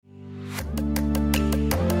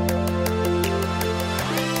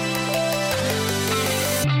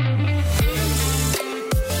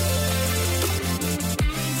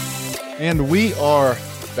And we are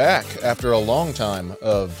back after a long time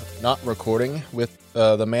of not recording with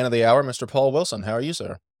the man of the hour, Mr. Paul Wilson. How are you,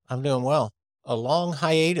 sir? I'm doing well. A long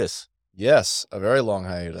hiatus. Yes, a very long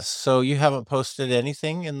hiatus. So you haven't posted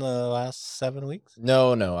anything in the last 7 weeks?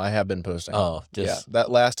 No, I have been posting. Oh, just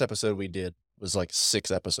that last episode we did was like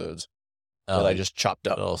 6 episodes that I just chopped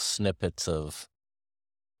up. little snippets of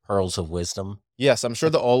pearls of wisdom. Yes, I'm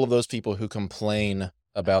sure that all of those people who complain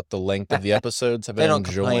about the length of the episodes have been They don't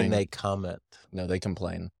enjoying. complain, they comment. No, they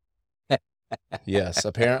complain. Yes,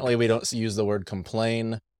 apparently we don't use the word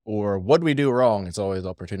complain or what we do wrong. It's always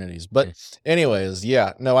opportunities. But anyways,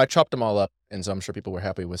 yeah, no, I chopped them all up. And so I'm sure people were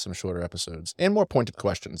happy with some shorter episodes and more pointed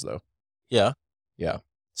questions, though. Yeah.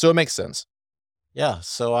 So it makes sense. Yeah.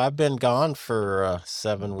 So I've been gone for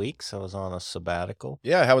 7 weeks. I was on a sabbatical.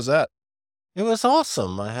 Yeah. How was that? It was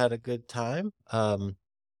awesome. I had a good time.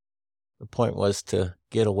 The point was to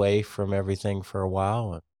get away from everything for a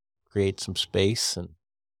while and create some space and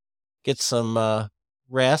get some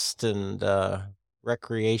rest and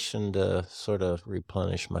recreation to sort of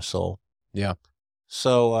replenish my soul. Yeah.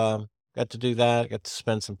 So got to do that. Got to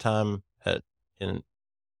spend some time in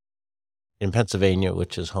Pennsylvania,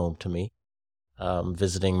 which is home to me,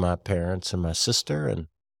 visiting my parents and my sister, and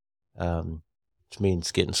which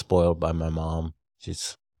means getting spoiled by my mom. She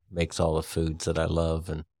makes all the foods that I love,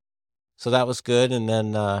 and so that was good. And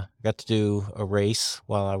then got to do a race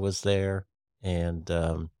while I was there, and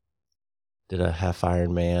did a half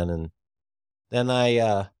Ironman, and then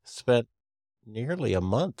I spent nearly a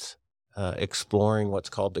month exploring what's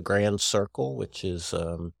called the Grand Circle, which is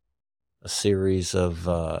a series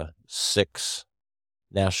of 6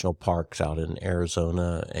 national parks out in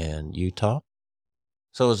Arizona and Utah.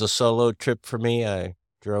 So it was a solo trip for me. I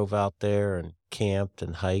drove out there and camped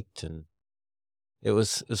and hiked, and it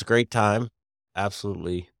was a great time.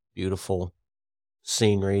 Absolutely beautiful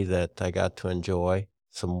scenery that I got to enjoy.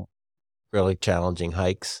 Some really challenging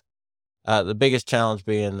hikes. The biggest challenge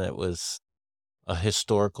being that it was a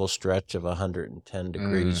historical stretch of 110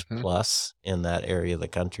 degrees plus in that area of the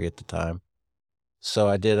country at the time. So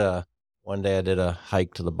one day I did a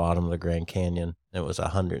hike to the bottom of the Grand Canyon. It was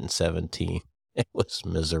 117. It was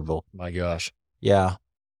miserable. My gosh. Yeah.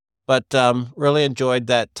 But really enjoyed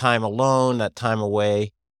that time alone, that time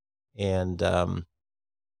away. And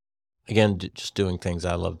again, just doing things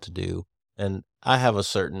I love to do. And I have a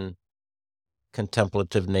certain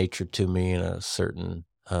contemplative nature to me and a certain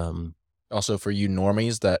also for you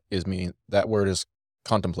normies, that word is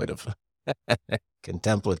contemplative.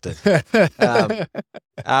 Contemplative.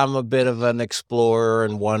 I'm a bit of an explorer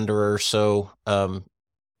and wanderer, so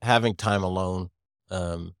having time alone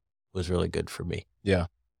was really good for me. Yeah.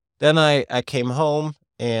 Then I came home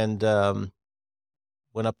and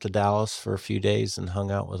went up to Dallas for a few days and hung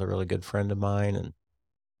out with a really good friend of mine and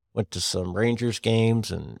went to some Rangers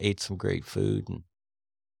games and ate some great food and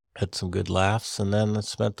had some good laughs. And then I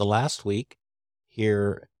spent the last week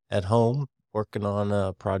here at home working on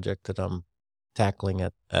a project that I'm tackling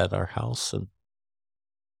at our house. And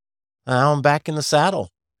now I'm back in the saddle.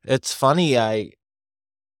 It's funny.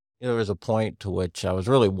 There was a point to which I was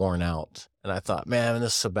really worn out and I thought, man,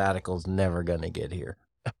 this sabbatical is never going to get here.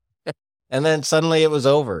 And then suddenly it was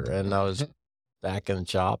over and I was back in the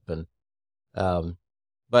shop and,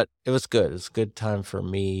 but it was good. It was a good time for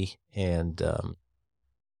me. And,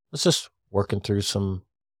 was just working through some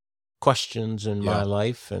questions in my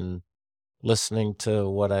life and listening to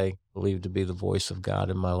what I believe to be the voice of God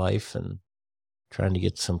in my life and trying to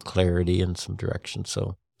get some clarity and some direction.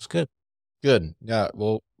 So it's good. Good. Yeah.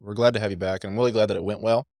 Well, we're glad to have you back, and I'm really glad that it went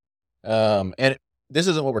well. This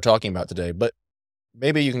isn't what we're talking about today, but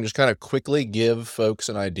maybe you can just kind of quickly give folks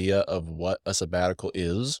an idea of what a sabbatical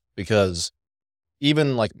is, because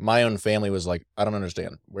even like my own family was like, I don't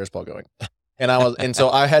understand. Where's Paul going? And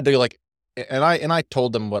so I had to and I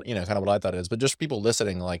told them what, kind of what I thought it is, but just people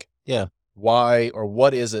listening, why or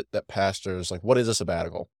what is it that pastors, what is a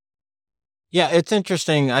sabbatical? Yeah, it's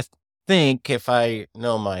interesting. I think if I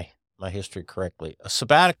know my history correctly, a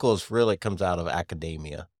sabbatical really comes out of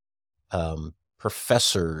academia.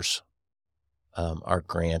 Professors are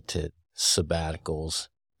granted sabbaticals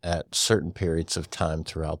at certain periods of time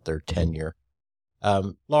throughout their tenure,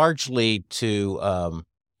 largely to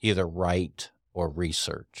either write or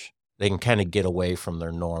research. They can kind of get away from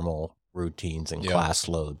their normal routines and class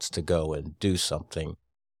loads to go and do something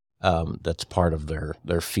that's part of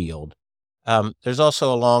their field. There's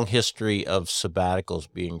also a long history of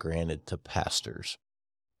sabbaticals being granted to pastors,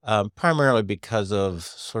 primarily because of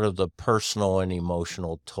sort of the personal and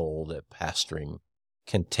emotional toll that pastoring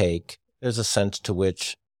can take. There's a sense to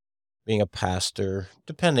which being a pastor,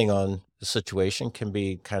 depending on the situation, can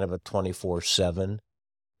be kind of a 24/7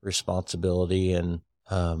 responsibility. And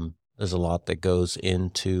there's a lot that goes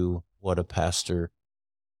into what a pastor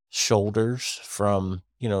shoulders, from,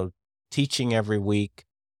 teaching every week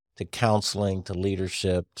to counseling to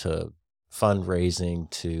leadership to fundraising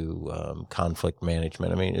to conflict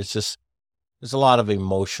management. I mean, there's a lot of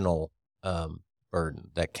emotional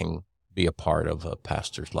burden that can be a part of a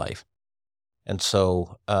pastor's life. And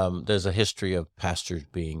so there's a history of pastors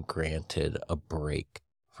being granted a break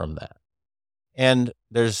from that. And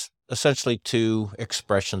there's essentially two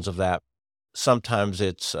expressions of that. Sometimes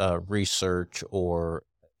it's research or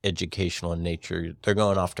educational in nature. They're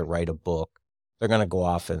going off to write a book. They're going to go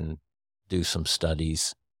off and do some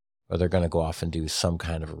studies, or they're going to go off and do some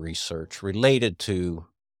kind of research related to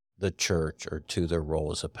the church or to their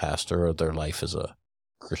role as a pastor or their life as a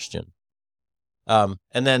Christian. And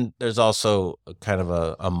then there's also a kind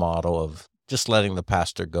of a model of just letting the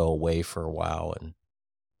pastor go away for a while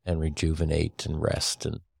and rejuvenate and rest.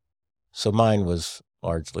 And so mine was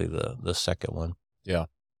largely the second one. Yeah.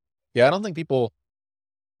 Yeah, I don't think people,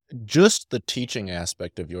 just the teaching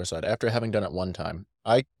aspect of your side, after having done it one time,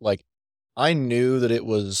 I knew that it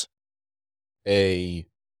was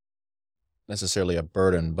necessarily a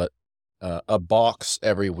burden, but a box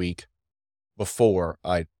every week before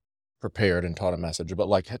I prepared and taught a message.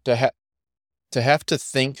 But to have to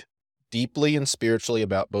think deeply and spiritually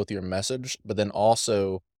about both your message, but then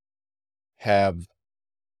also have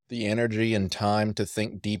the energy and time to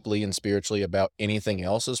think deeply and spiritually about anything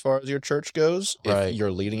else as far as your church goes, Right. if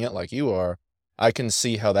you're leading it like you are, I can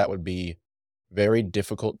see how that would be very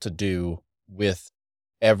difficult to do with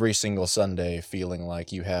every single Sunday feeling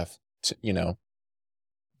like you have to,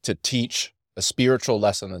 to teach a spiritual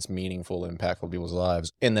lesson that's meaningful, impactful to people's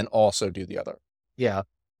lives, and then also do the other. Yeah.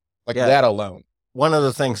 Yeah. That alone. One of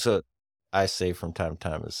the things that I say from time to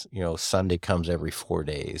time is, Sunday comes every 4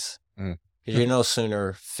 days. Because you no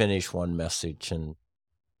sooner finish one message and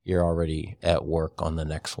you're already at work on the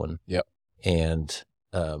next one. Yep. And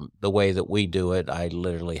the way that we do it, I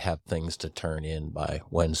literally have things to turn in by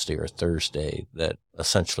Wednesday or Thursday that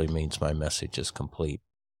essentially means my message is complete.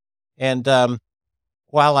 And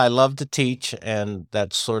while I love to teach, and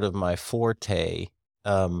that's sort of my forte,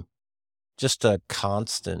 just a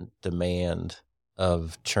constant demand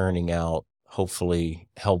of churning out hopefully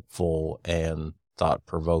helpful and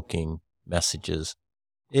thought-provoking messages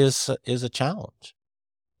is a challenge.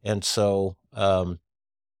 And so for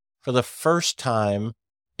the first time,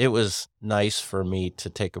 it was nice for me to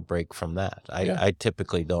take a break from that. I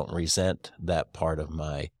typically don't resent that part of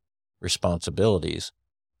my responsibilities.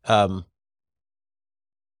 The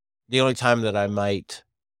only time that I might,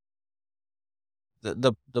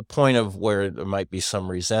 the point of where there might be some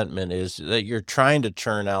resentment is that you're trying to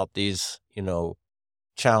churn out these,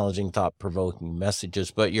 challenging, thought-provoking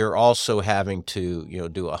messages, but you're also having to,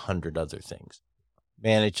 do 100 other things.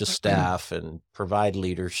 Manage a staff and provide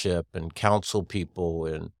leadership and counsel people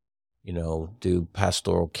and, do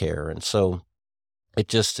pastoral care. And so it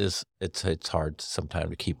just is, it's hard sometimes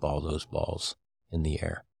to keep all those balls in the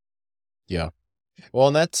air. Yeah. Well,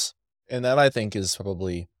 and that I think is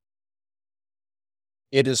probably,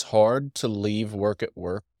 it is hard to leave work at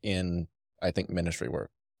work in, I think, ministry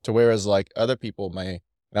work. To whereas like other people may,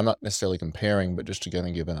 and I'm not necessarily comparing, but just to kind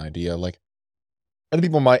of give an idea, like other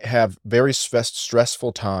people might have very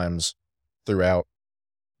stressful times throughout,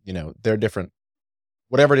 their different,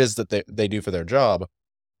 whatever it is that they do for their job.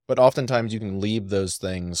 But oftentimes you can leave those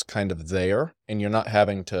things kind of there and you're not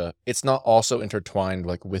having to, it's not also intertwined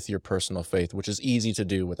like with your personal faith, which is easy to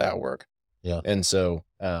do without work. Yeah. And so,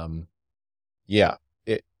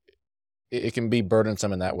 it can be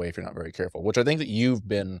burdensome in that way if you're not very careful, which I think that you've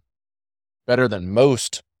been better than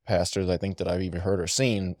most pastors, I think, that I've even heard or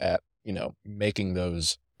seen at, making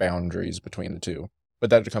those boundaries between the two. But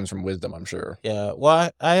that comes from wisdom, I'm sure. Yeah. Well,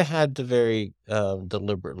 I had to very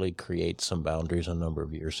deliberately create some boundaries a number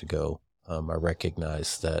of years ago. I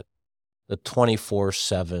recognized that the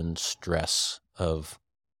 24/7 stress of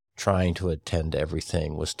trying to attend to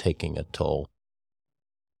everything was taking a toll.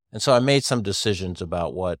 And so I made some decisions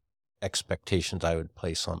about what expectations I would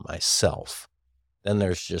place on myself. Then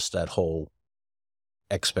there's just that whole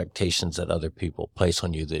expectations that other people place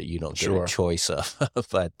on you that you don't get a choice of.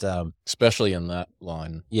 But especially in that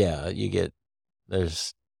line. Yeah,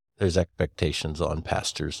 there's expectations on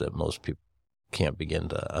pastors that most people can't begin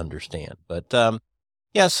to understand. But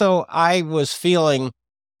so I was feeling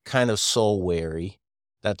kind of soul weary.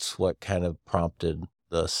 That's what kind of prompted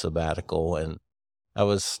the sabbatical, and I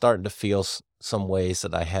was starting to feel some ways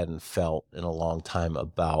that I hadn't felt in a long time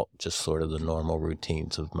about just sort of the normal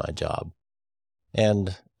routines of my job.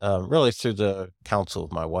 And really through the counsel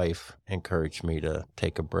of my wife encouraged me to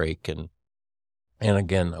take a break. And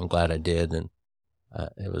again, I'm glad I did. And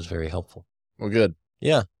it was very helpful. Well, good.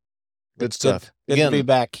 Yeah. Good stuff. Good Again, to be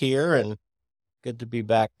back here and good to be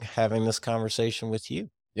back having this conversation with you.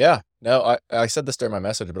 Yeah. No, I said this during my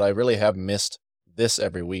message, but I really have missed this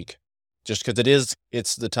every week just because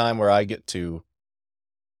it's the time where I get to,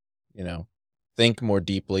 think more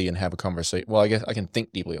deeply and have a conversation. Well, I guess I can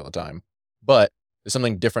think deeply all the time, but there's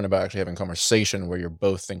something different about actually having a conversation where you're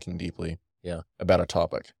both thinking deeply about a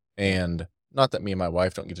topic. And not that me and my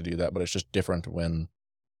wife don't get to do that, but it's just different when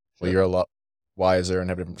you're a lot wiser and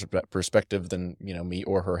have a different perspective than, me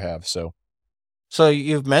or her have. So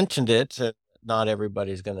you've mentioned it. Not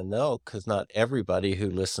everybody's going to know because not everybody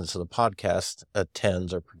who listens to the podcast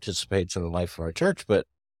attends or participates in the life of our church, but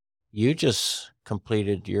you just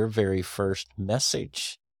completed your very first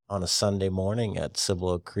message on a Sunday morning at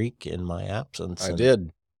Cibolo Creek in my absence. I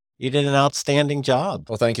did. You did an outstanding job.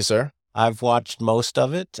 Well, thank you, sir. I've watched most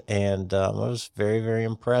of it, and I was very, very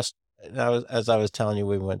impressed. And as I was telling you,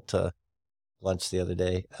 we went to lunch the other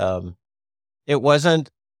day. It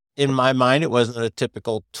wasn't, in my mind, it wasn't a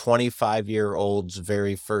typical 25-year-old's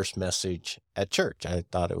very first message at church. I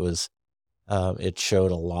thought it was, it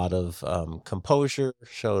showed a lot of composure,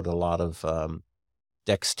 showed a lot of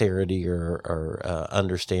dexterity or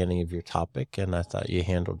understanding of your topic, and I thought you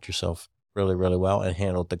handled yourself really, really well and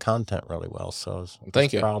handled the content really well. So I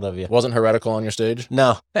was proud of you. Wasn't heretical on your stage?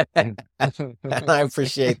 No. And I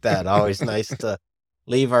appreciate that. Always nice to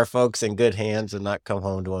leave our folks in good hands and not come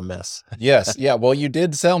home to a mess. Yes. Yeah. Well, you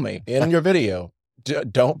did sell me in your video.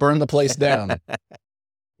 Don't burn the place down,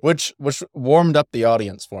 which warmed up the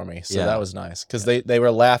audience for me. So that was nice because they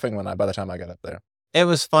were laughing by the time I got up there. It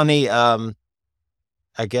was funny.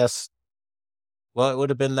 I guess, well, it would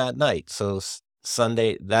have been that night. So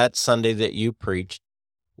that Sunday that you preached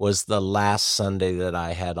was the last Sunday that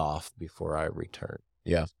I had off before I returned.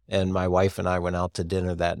 Yeah. And my wife and I went out to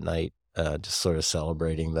dinner that night, just sort of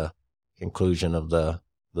celebrating the conclusion of the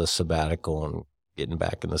sabbatical and getting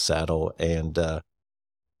back in the saddle. And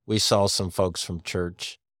we saw some folks from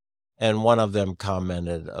church, and one of them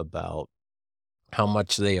commented about how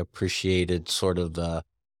much they appreciated sort of the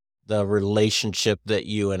relationship that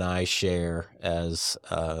you and I share as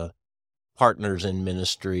partners in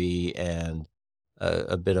ministry and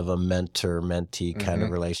a bit of a mentor-mentee kind of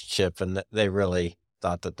relationship. And they really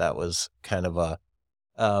thought that was kind of a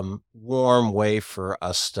warm way for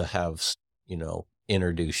us to have,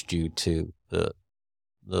 introduced you to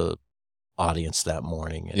the audience that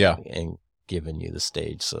morning and given you the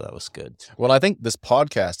stage. So that was good. Well, I think this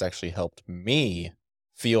podcast actually helped me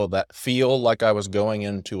feel like I was going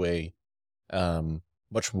into a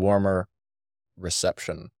much warmer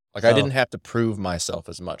reception. Like I didn't have to prove myself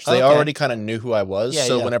as much. They already kind of knew who I was.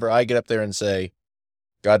 So whenever I get up there and say,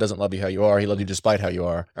 God doesn't love you how you are, he loves you despite how you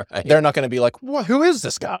are, they're not going to be like, who is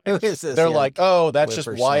this guy? Who is this? They're like, oh, that's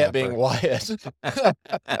just Wyatt being Wyatt.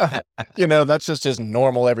 That's just his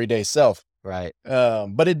normal everyday self. Right.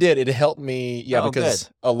 But it helped me. Yeah.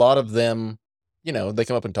 Because a lot of them, they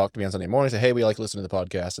come up and talk to me on Sunday morning and say, hey, we like listening to the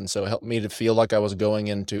podcast. And so it helped me to feel like I was going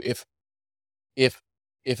into, if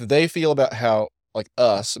they feel about how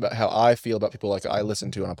I feel about people like I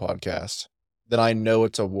listen to on a podcast, then I know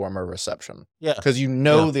it's a warmer reception. Yeah. Because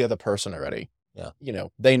the other person already. Yeah.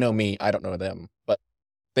 They know me. I don't know them, but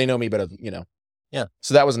they know me better, Yeah.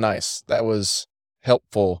 So that was nice. That was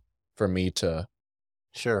helpful for me to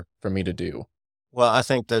do. Well, I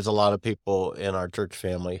think there's a lot of people in our church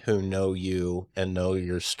family who know you and know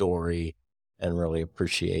your story and really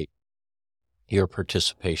appreciate your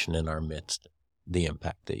participation in our midst, the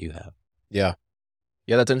impact that you have. Yeah.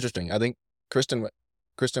 Yeah, that's interesting. I think Kristen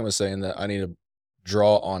was saying that I need to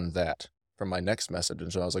draw on that for my next message.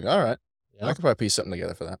 And so I was like, all right, I could probably piece something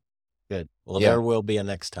together for that. Good. Well, there will be a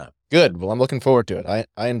next time. Good. Well, I'm looking forward to it.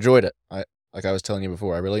 I enjoyed it. Like I was telling you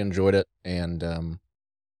before, I really enjoyed it. And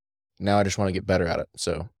now I just want to get better at it.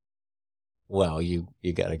 So. Well, you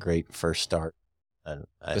got a great first start.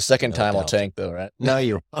 The second time I'll tank though, right? No,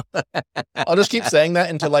 you won't. I'll just keep saying that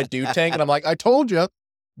until I do tank. And I'm like, I told you.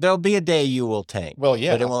 There'll be a day you will tank. Well,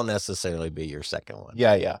 yeah. But it won't necessarily be your second one.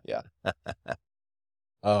 Yeah.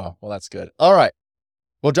 Oh, well, that's good. All right.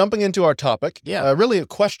 Well, jumping into our topic. Yeah. Really a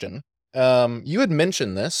question. You had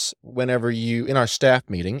mentioned this in our staff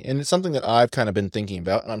meeting, and it's something that I've kind of been thinking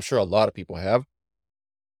about, and I'm sure a lot of people have.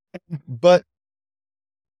 But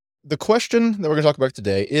the question that we're going to talk about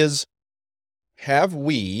today is, have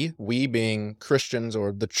we being Christians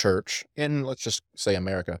or the church in, let's just say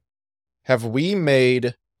America, have we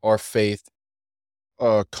made our faith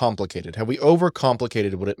complicated? Have we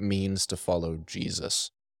overcomplicated what it means to follow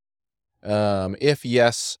Jesus? If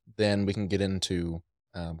yes, then we can get into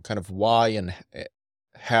kind of why and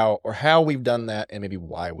how we've done that, and maybe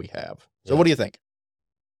why we have. So, Yeah. what do you think?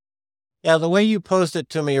 Yeah, the way you posed it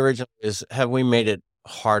to me originally is, have we made it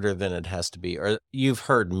harder than it has to be? Or you've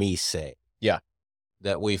heard me say Yeah.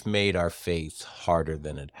 that we've made our faith harder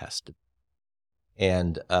than it has to be.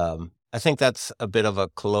 And I think that's a bit of a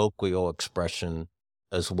colloquial expression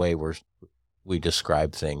as way we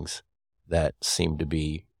describe things that seem to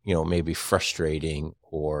be, maybe frustrating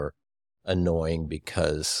or annoying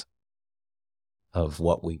because of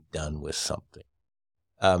what we've done with something.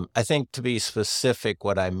 I think, to be specific,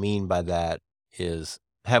 what I mean by that is,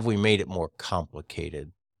 have we made it more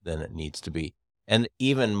complicated than it needs to be? And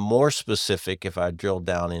even more specific, if I drill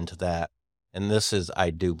down into that, and this is,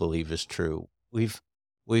 I do believe is true, we've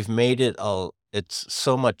made it it's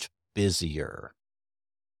so much busier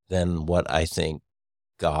than what I think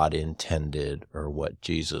God intended or what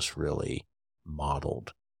Jesus really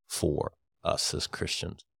modeled for us as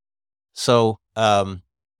Christians. So,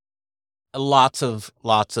 lots of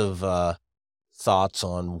thoughts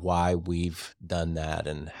on why we've done that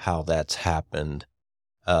and how that's happened.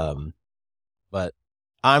 But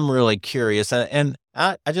I'm really curious, and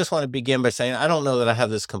I just want to begin by saying I don't know that I have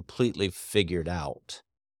this completely figured out.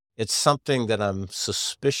 It's something that I'm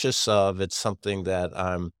suspicious of. It's something that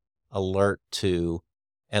I'm alert to,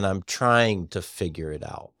 and I'm trying to figure it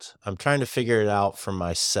out. I'm trying to figure it out for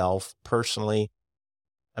myself personally.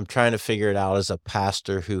 I'm trying to figure it out as a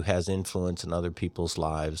pastor who has influence in other people's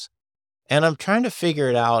lives. And I'm trying to figure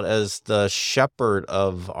it out as the shepherd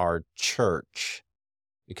of our church,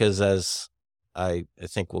 because as I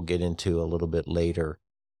think we'll get into a little bit later,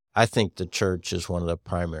 I think the church is one of the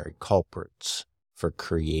primary culprits for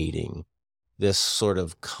creating this sort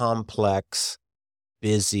of complex,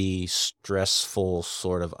 busy, stressful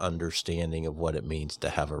sort of understanding of what it means to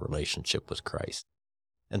have a relationship with Christ.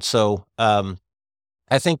 And so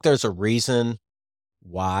I think there's a reason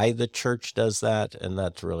why the church does that, and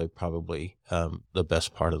that's really probably the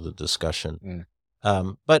best part of the discussion.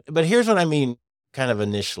 But here's what I mean kind of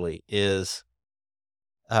initially is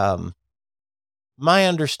my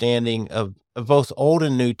understanding of both Old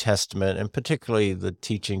and New Testament, and particularly the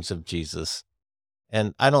teachings of Jesus.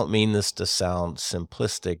 And I don't mean this to sound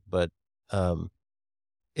simplistic, but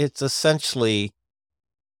it's essentially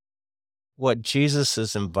what Jesus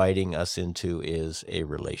is inviting us into is a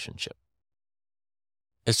relationship.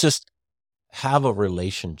 It's just have a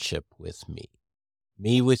relationship with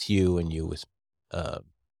me with you, and you with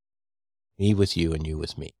me with you, and you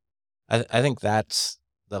with me. I think that's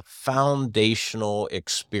the foundational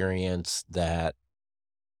experience that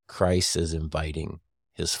Christ is inviting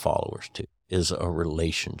his followers to, is a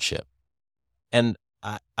relationship. And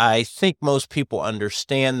I think most people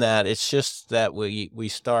understand that. It's just that we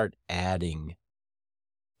start adding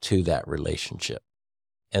to that relationship.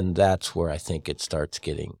 And that's where I think it starts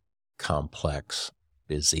getting complex,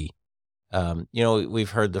 busy.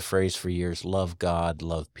 We've heard the phrase for years, love God,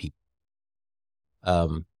 love people.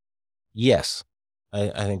 Yes, I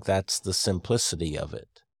think that's the simplicity of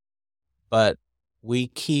it. But we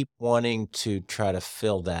keep wanting to try to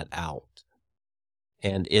fill that out.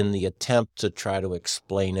 And in the attempt to try to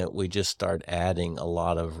explain it, we just start adding a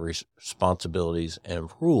lot of responsibilities and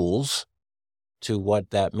rules to what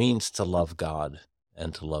that means to love God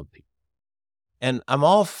and to love people. And I'm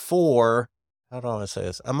all for, how do I want to say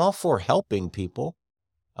this? I'm all for helping people.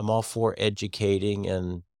 I'm all for educating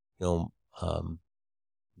and,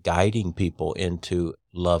 guiding people into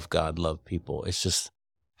love God, love people. It's just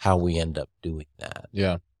how we end up doing that.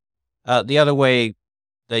 Yeah. The other way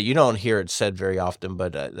that you don't hear it said very often,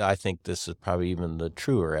 but I think this is probably even the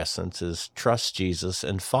truer essence, is trust Jesus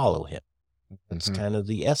and follow him. It's kind of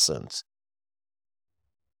the essence.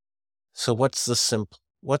 So what's the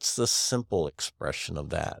simple expression of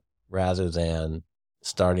that, rather than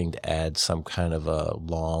starting to add some kind of a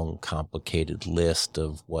long, complicated list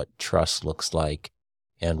of what trust looks like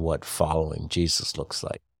and what following Jesus looks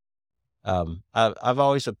like? I've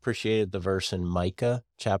always appreciated the verse in Micah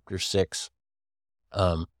chapter 6.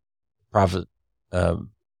 Prophet, the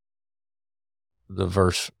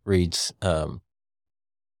verse reads,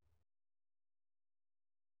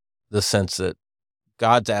 the sense that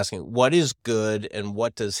God's asking, what is good and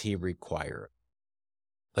what does he require?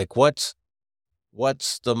 Like, what's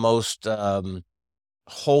the most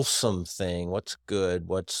wholesome thing? What's good?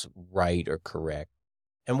 What's right or correct?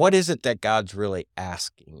 And what is it that God's really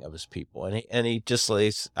asking of his people? And he just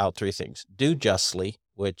lays out three things. Do justly,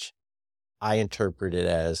 which I interpret it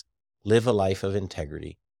as live a life of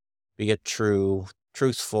integrity, be a true,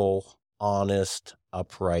 truthful, honest,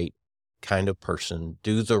 upright kind of person,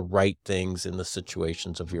 do the right things in the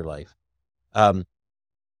situations of your life. The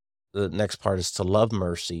next part is to love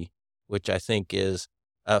mercy, which I think is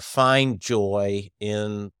find joy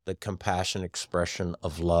in the compassion expression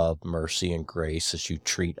of love, mercy, and grace as you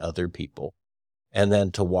treat other people, and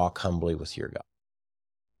then to walk humbly with your God.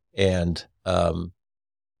 And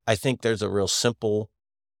I think there's a real simple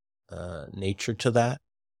nature to that,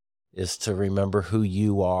 is to remember who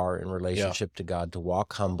you are in relationship to God, to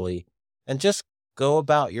walk humbly, and just go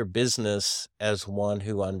about your business as one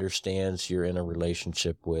who understands you're in a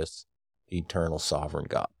relationship with eternal sovereign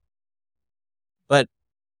God. But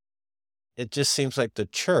it just seems like the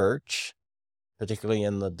church, particularly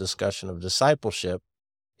in the discussion of discipleship,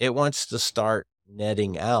 it wants to start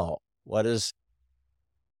netting out what does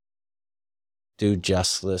do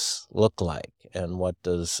justice look like, and what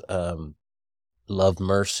does love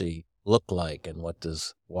mercy look like, and what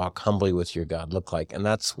does walk humbly with your God look like. And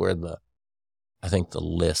that's where I think the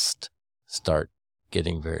list start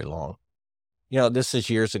getting very long. This is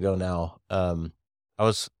years ago now.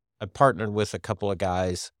 I partnered with a couple of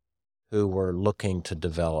guys who were looking to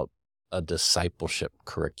develop a discipleship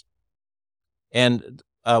curriculum. And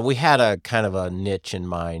we had a kind of a niche in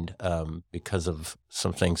mind because of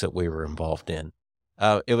some things that we were involved in.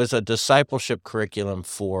 It was a discipleship curriculum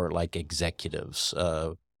for like executives,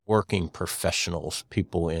 working professionals,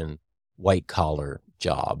 people in white collar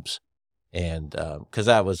jobs. And because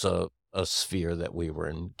that was a sphere that we were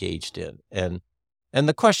engaged in. And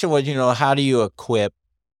the question was, how do you equip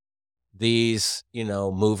these,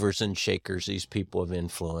 movers and shakers, these people of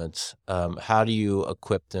influence? How do you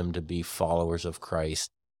equip them to be followers of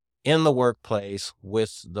Christ in the workplace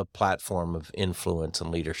with the platform of influence and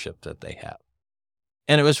leadership that they have?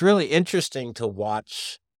 And it was really interesting to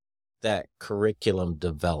watch that curriculum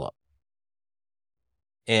develop.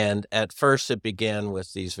 And at first it began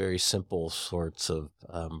with these very simple sorts of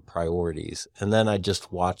priorities. And then I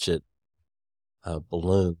just watch it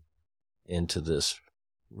balloon into this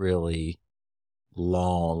really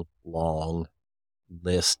long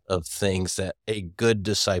list of things that a good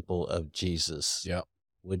disciple of Jesus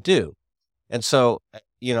would do. And so,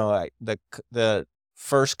 the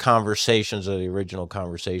first conversations, or the original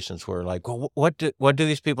conversations, were like, well, what do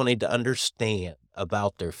these people need to understand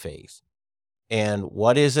about their faith? And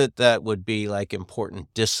what is it that would be like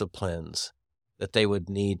important disciplines that they would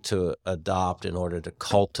need to adopt in order to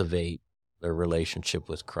cultivate their relationship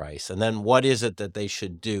with Christ? And then what is it that they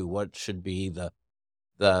should do? What should be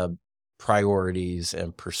the priorities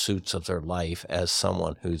and pursuits of their life as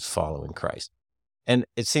someone who's following Christ? And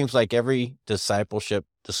it seems like every discipleship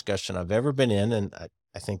discussion I've ever been in, and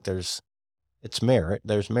I think there's merit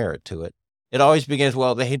to it. It always begins,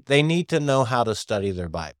 well, they need to know how to study their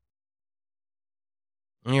Bible.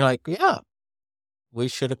 And you're like, yeah, we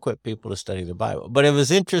should equip people to study the Bible. But it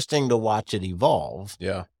was interesting to watch it evolve.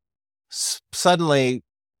 Yeah. Suddenly,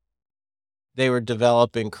 they were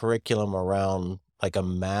developing curriculum around like a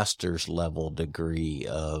master's level degree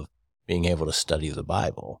of being able to study the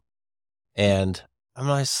Bible. And I'm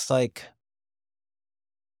just like,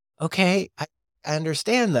 okay, I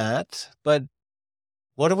understand that, but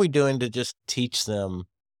what are we doing to just teach them,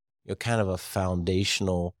 kind of a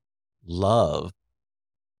foundational love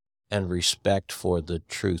and respect for the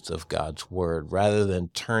truth of God's word, rather than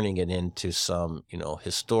turning it into some,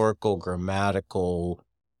 historical, grammatical,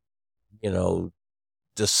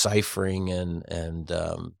 deciphering and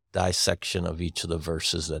dissection of each of the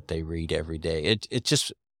verses that they read every day. It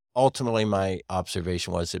just, ultimately, my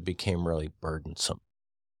observation was it became really burdensome.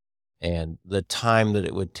 And the time that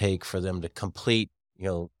it would take for them to complete,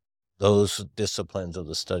 those disciplines of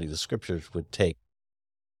the study of the scriptures would take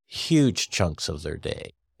huge chunks of their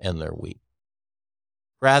day and their week,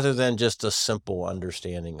 rather than just a simple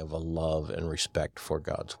understanding of a love and respect for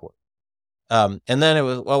God's word. And then it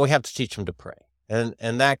was, well, we have to teach them to pray. And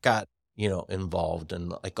that got, involved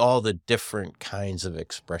in like all the different kinds of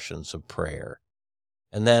expressions of prayer.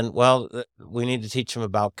 And then, well, we need to teach them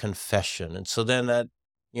about confession. And so then that,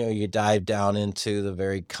 you dive down into the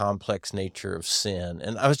very complex nature of sin.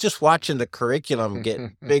 And I was just watching the curriculum get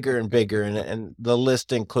bigger and bigger. And the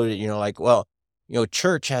list included,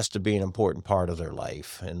 church has to be an important part of their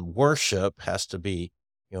life, and worship has to be,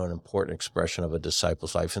 an important expression of a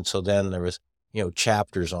disciple's life. And so then there was,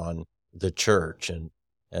 chapters on the church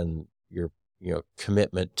and your,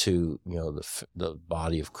 commitment to, the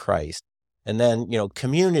body of Christ. And then,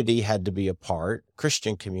 community had to be a part,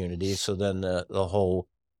 Christian community. So then the whole,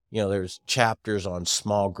 there's chapters on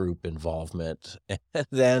small group involvement. And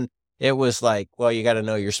then it was like, well, you got to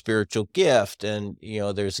know your spiritual gift, and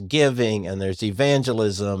there's giving, and there's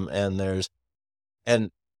evangelism, and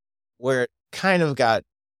where it kind of got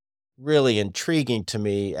really intriguing to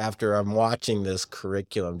me after I'm watching this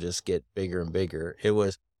curriculum just get bigger and bigger. It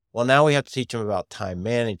was, well, now we have to teach them about time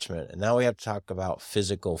management, and now we have to talk about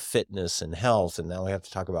physical fitness and health, and now we have to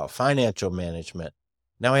talk about financial management.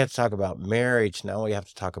 Now we have to talk about marriage. Now we have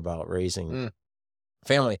to talk about raising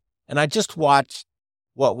family. And I just watched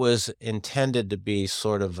what was intended to be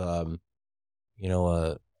sort of, a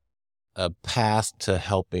path to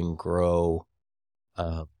helping grow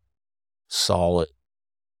solid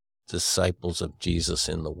disciples of Jesus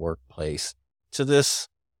in the workplace to this,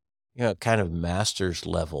 kind of master's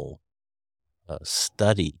level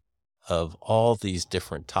study of all these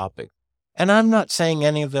different topics. And I'm not saying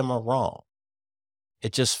any of them are wrong.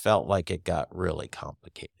 It just felt like it got really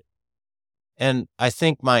complicated. And I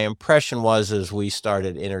think my impression was, as we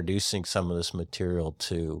started introducing some of this material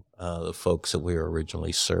to the folks that we were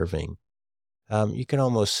originally serving, you can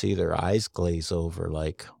almost see their eyes glaze over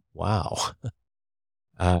like, wow,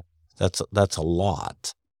 that's a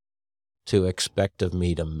lot to expect of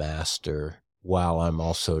me to master while I'm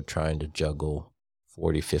also trying to juggle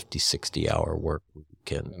 40, 50, 60-hour work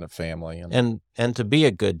week and a family. And to be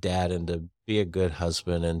a good dad and to be a good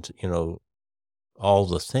husband and, all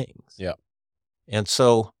the things. Yeah. And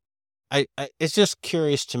so I it's just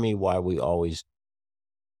curious to me why we always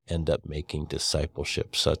end up making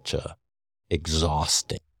discipleship such a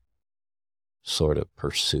exhausting sort of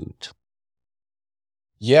pursuit.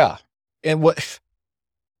 Yeah. And what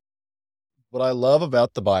I love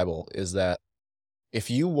about the Bible is that if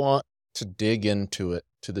you want to dig into it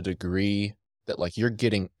to the degree that like you're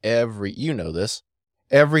getting every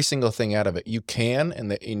single thing out of it, you can,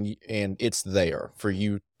 and it's there for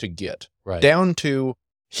you to get. Right. Down to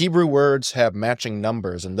Hebrew words have matching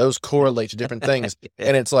numbers and those correlate to different things.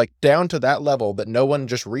 And it's like down to that level that no one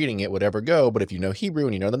just reading it would ever go. But if you know Hebrew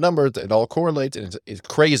and you know the numbers, it all correlates, and it's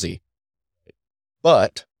crazy.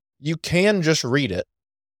 But you can just read it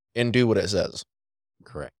and do what it says.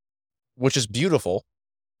 Correct. Which is beautiful.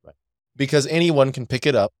 Right. Because anyone can pick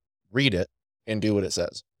it up, read it, and do what it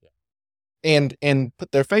says. Yeah. And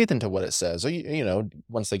put their faith into what it says,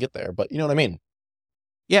 once they get there. But you know what I mean?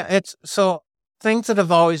 Yeah, it's so things that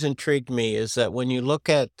have always intrigued me is that when you look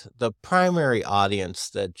at the primary audience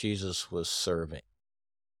that Jesus was serving,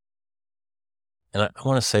 and I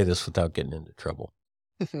want to say this without getting into trouble,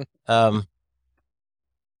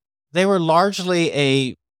 they were largely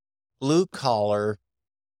a blue-collar,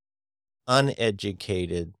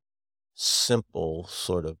 uneducated, simple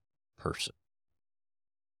sort of person.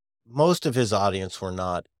 Most of his audience were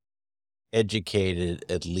not educated,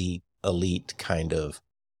 elite kind of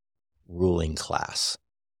ruling class.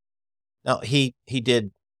 Now, he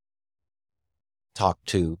did talk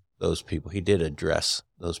to those people. He did address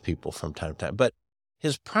those people from time to time. But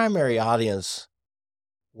his primary audience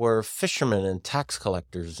were fishermen and tax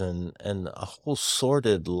collectors and a whole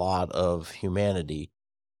sordid lot of humanity.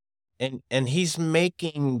 And he's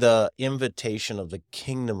making the invitation of the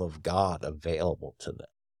kingdom of God available to them.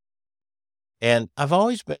 And I've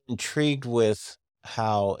always been intrigued with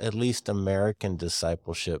how at least American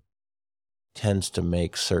discipleship tends to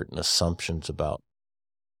make certain assumptions about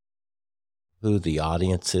who the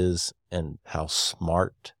audience is and how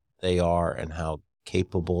smart they are and how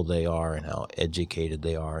capable they are and how educated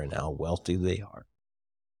they are and how wealthy they are.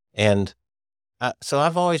 And so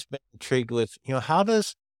I've always been intrigued with, how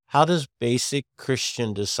does basic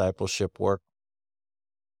Christian discipleship work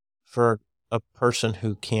for a person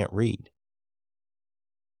who can't read?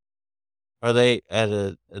 Are they at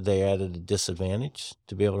a disadvantage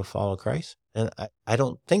to be able to follow Christ? And I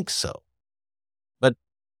don't think so. But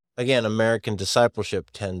again, American discipleship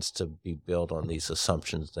tends to be built on these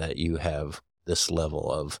assumptions that you have this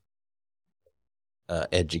level of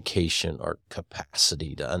education or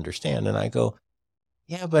capacity to understand. And I go,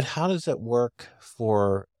 yeah, but how does it work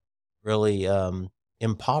for really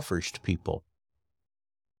impoverished people?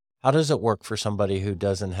 How does it work for somebody who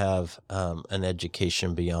doesn't have an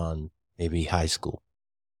education beyond maybe high school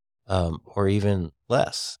or even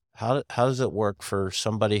less? How does it work for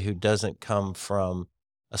somebody who doesn't come from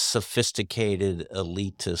a sophisticated,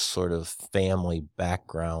 elitist sort of family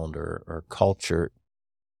background or culture?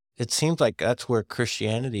 It seems like that's where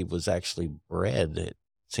Christianity was actually bred. It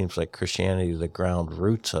seems like Christianity, the ground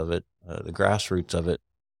roots of it, the grassroots of it,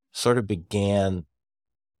 sort of began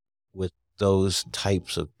with those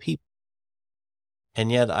types of people.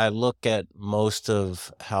 And yet I look at most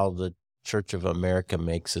of how the Church of America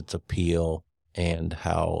makes its appeal and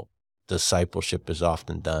how discipleship is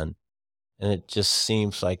often done. And it just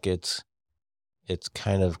seems like it's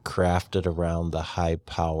kind of crafted around the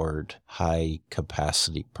high-powered,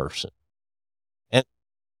 high-capacity person. And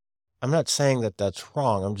I'm not saying that that's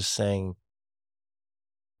wrong. I'm just saying,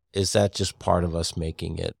 is that just part of us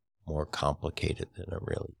making it more complicated than it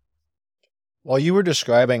really? While you were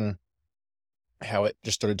describing how it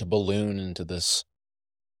just started to balloon into this,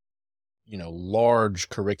 large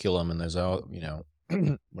curriculum, and there's all,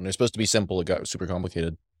 when they're supposed to be simple, it got super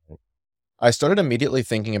complicated. I started immediately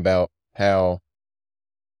thinking about how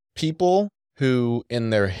people who in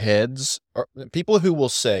their heads are people who will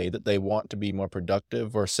say that they want to be more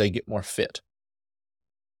productive or say get more fit.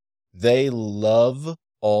 They love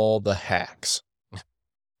all the hacks.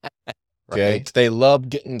 Okay. Right. They love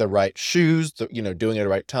getting the right shoes, doing it at the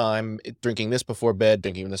right time, drinking this before bed,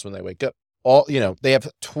 drinking this when they wake up. They have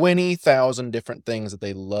 20,000 different things that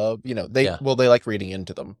they love. They like reading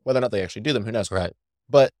into them. Whether or not they actually do them, who knows? Right.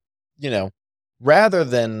 But, rather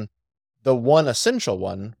than the one essential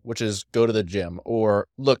one, which is go to the gym, or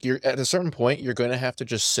look, you're at a certain point, you're going to have to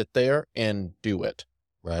just sit there and do it.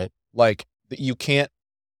 Right. Like you can't,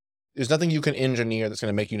 there's nothing you can engineer that's going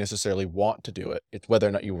to make you necessarily want to do it. It's whether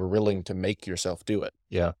or not you were willing to make yourself do it.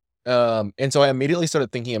 Yeah. And so I immediately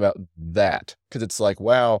started thinking about that, because it's like,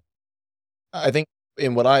 wow, I think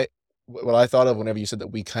in what I thought of whenever you said that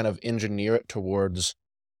we kind of engineer it towards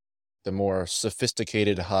the more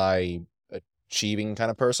sophisticated, high achieving kind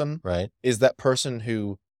of person, Right. is that person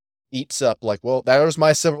who eats up like, well, that's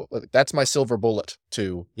my silver bullet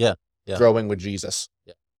to growing with Jesus.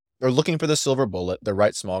 Yeah. They're looking for the silver bullet, the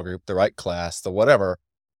right small group, the right class, the whatever.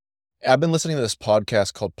 I've been listening to this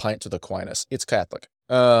podcast called Pints with Aquinas. It's Catholic.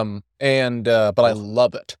 But I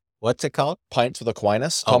love it. What's it called? Pints with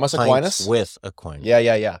Aquinas. Oh, Thomas Pints Aquinas. with Aquinas.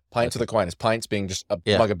 Yeah. Pints with Aquinas. Pints being just a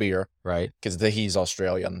mug of beer. Right. Because he's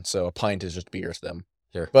Australian, so a pint is just beer to them.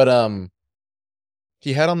 Sure. But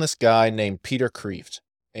he had on this guy named Peter Kreeft,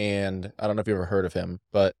 and I don't know if you ever heard of him,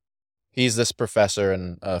 but he's this professor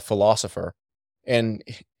and philosopher, and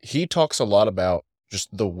he talks a lot about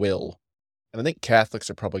just the will. And I think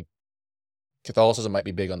Catholicism might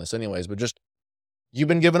be big on this anyways, but just, you've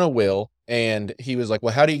been given a will, and he was like,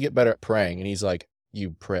 well, how do you get better at praying? And he's like,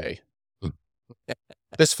 you pray.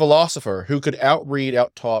 This philosopher who could outread,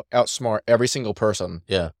 outtalk, outsmart every single person.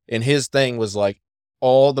 Yeah. And his thing was like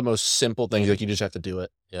all the most simple things, like you just have to do it.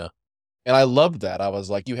 Yeah. And I loved that. I was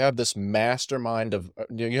like, you have this mastermind of,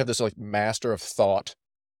 you have this like master of thought,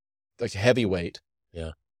 like heavyweight.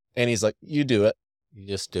 Yeah. And he's like, you do it. You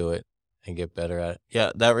just do it and get better at it.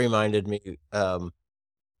 Yeah. That reminded me,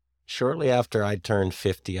 shortly after I turned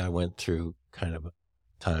 50, I went through kind of a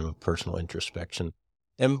time of personal introspection.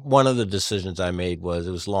 And one of the decisions I made was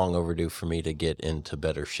it was long overdue for me to get into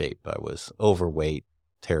better shape. I was overweight,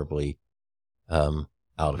 terribly out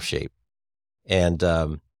of shape. And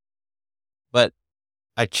but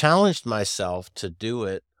I challenged myself to do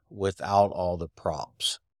it without all the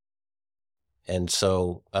props. And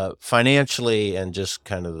so financially and just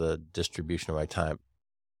kind of the distribution of my time,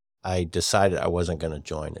 I decided I wasn't going to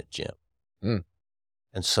join a gym. Mm.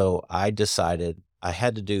 And so I decided I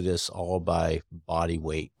had to do this all by body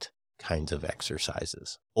weight kinds of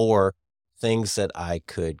exercises or things that I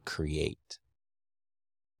could create.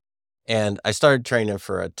 And I started training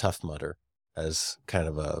for a Tough Mudder as kind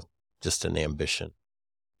of just an ambition.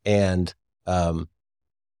 And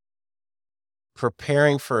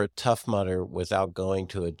preparing for a Tough Mudder without going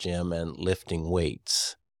to a gym and lifting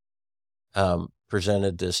weights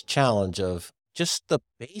presented this challenge of just the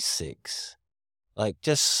basics, like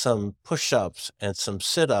just some push-ups and some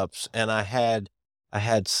sit-ups. And I had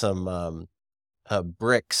some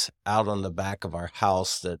bricks out on the back of our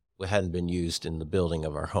house that hadn't been used in the building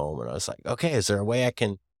of our home. And I was like, okay, is there a way I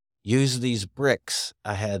can use these bricks?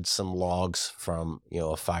 I had some logs from,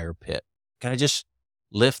 a fire pit. Can I just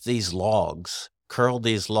lift these logs, curl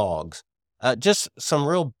these logs? Just some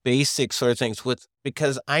real basic sort of things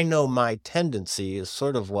because I know my tendency is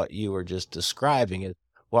sort of what you were just describing. It,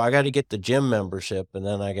 well, I got to get the gym membership, and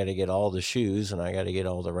then I got to get all the shoes, and I got to get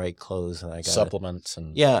all the right clothes, and I got supplements,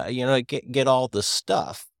 and get all the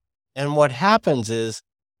stuff. And what happens is,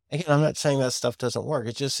 again, I'm not saying that stuff doesn't work.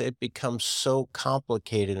 It's just it becomes so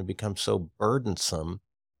complicated and becomes so burdensome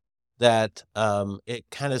that it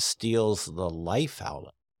kind of steals the life out of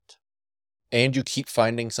it. And you keep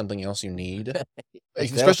finding something else you need,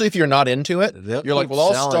 especially if you're not into it. You're like,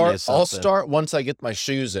 well, I'll start once I get my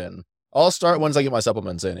shoes in. I'll start once I get my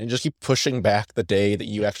supplements in, and just keep pushing back the day that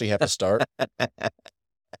you actually have to start.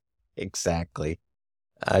 Exactly.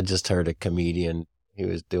 I just heard a comedian, he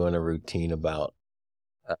was doing a routine about,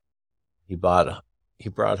 he brought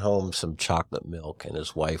home some chocolate milk, and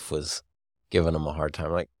his wife was giving him a hard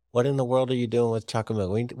time. Like, what in the world are you doing with chocolate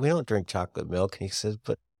milk? We don't drink chocolate milk. And he says,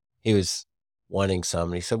 but he was wanting some.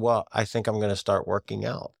 And he said, well, I think I'm going to start working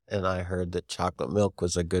out. And I heard that chocolate milk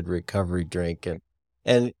was a good recovery drink.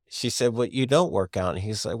 And she said, well, you don't work out. And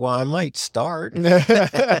he's like, well, I might start.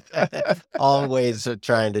 All ways of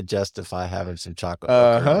trying to justify having some chocolate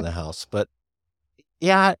milk around the house. But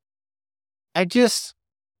yeah,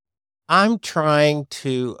 I'm trying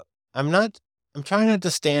not to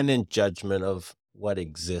stand in judgment of what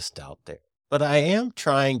exists out there, but I am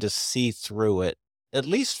trying to see through it, at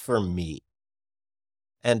least for me,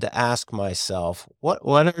 and to ask myself, what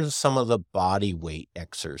are some of the body weight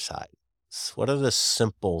exercises? What are the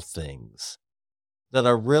simple things that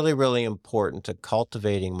are really, really important to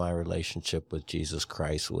cultivating my relationship with Jesus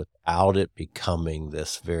Christ without it becoming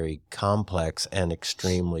this very complex and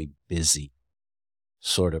extremely busy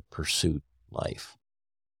sort of pursuit life?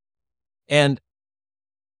 And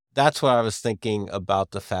that's what I was thinking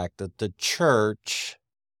about, the fact that the church,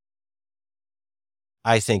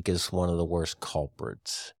 I think, is one of the worst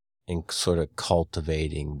culprits in sort of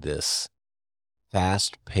cultivating this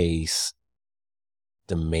fast-paced,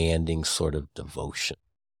 demanding sort of devotion.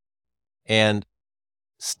 And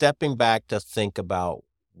stepping back to think about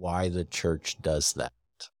why the church does that.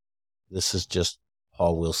 This is just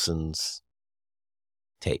Paul Wilson's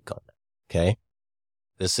take on it, okay?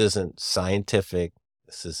 This isn't scientific.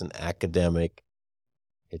 This isn't academic.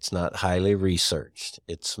 It's not highly researched.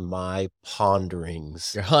 It's my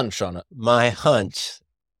ponderings. Your hunch on it. My hunch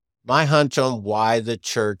on why the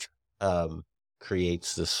church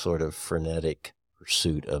creates this sort of frenetic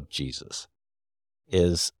pursuit of Jesus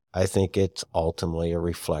is, I think it's ultimately a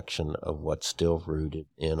reflection of what's still rooted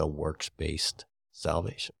in a works-based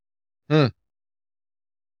salvation. That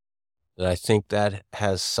I think that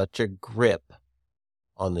has such a grip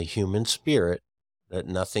on the human spirit that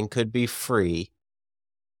nothing could be free,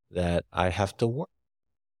 that I have to work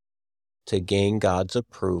to gain God's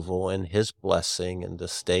approval and his blessing and to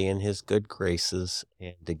stay in his good graces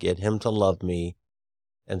and to get him to love me.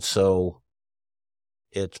 And so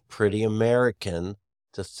it's pretty American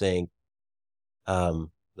to think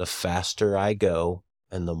the faster I go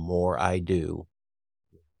and the more I do,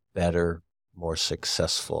 better, more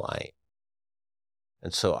successful I am.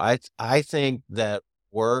 And so I think that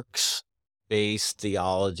works-based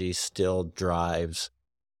theology still drives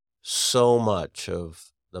so much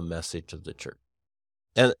of the message of the church.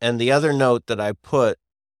 And the other note that I put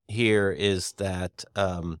here is that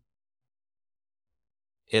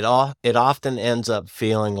it often ends up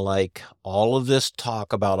feeling like all of this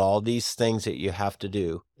talk about all these things that you have to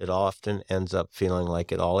do, it often ends up feeling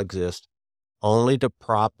like it all exists only to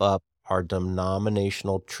prop up our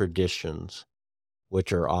denominational traditions,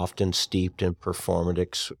 which are often steeped in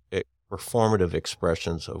performative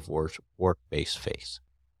expressions of work-based faith.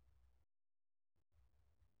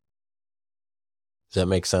 Does that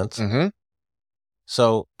make sense? Mm-hmm.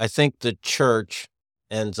 So I think the church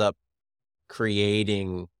ends up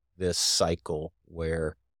creating this cycle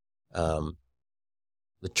where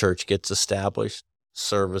the church gets established,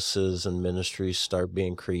 services and ministries start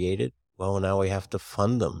being created. Well, now we have to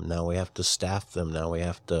fund them. Now we have to staff them. Now we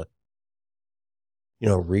have to,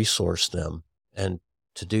 resource them. And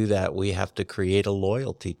to do that, we have to create a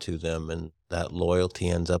loyalty to them. And that loyalty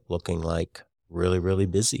ends up looking like really, really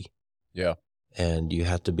busy. Yeah. And you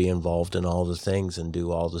have to be involved in all the things and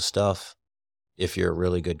do all the stuff if you're a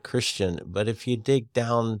really good Christian. But if you dig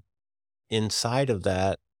down inside of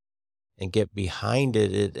that and get behind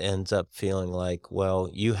it, it ends up feeling like, well,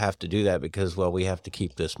 you have to do that because, well, we have to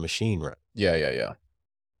keep this machine running. Yeah.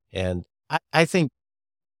 And I think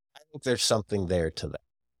there's something there to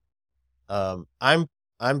that. I'm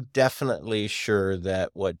definitely sure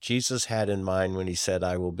that what Jesus had in mind when he said,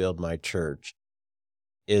 I will build my church,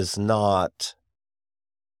 is not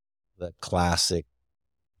the classic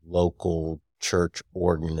local church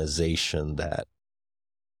organization that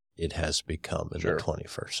it has become in the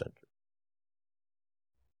 21st century.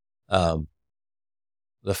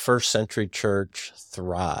 The first century church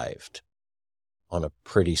thrived on a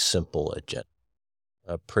pretty simple agenda,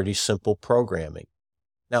 a pretty simple programming.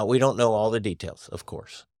 Now, we don't know all the details, of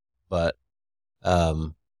course, but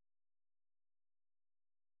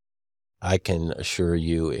I can assure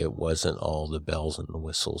you it wasn't all the bells and the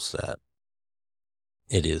whistles that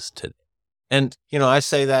it is today. And, I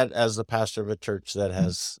say that as the pastor of a church that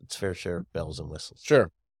has its fair share of bells and whistles.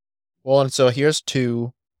 Sure. Well, and so here's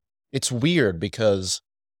two. It's weird because,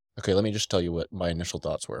 okay, let me just tell you what my initial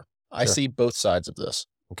thoughts were. I see both sides of this.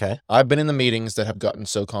 Okay. I've been in the meetings that have gotten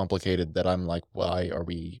so complicated that I'm like,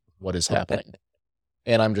 what is happening?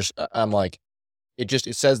 And I'm like,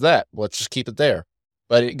 it says that. Let's just keep it there.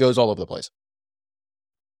 But it goes all over the place.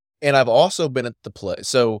 And I've also been at the place.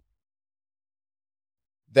 So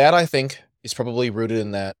that I think is probably rooted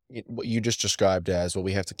in that what you just described as, well,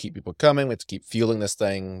 we have to keep people coming. We have to keep fueling this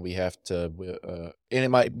thing. We have to, and it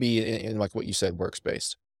might be in like what you said,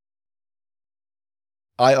 works-based.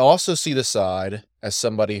 I also see the side as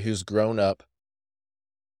somebody who's grown up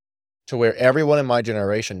to where everyone in my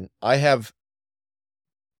generation, I have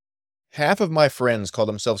half of my friends call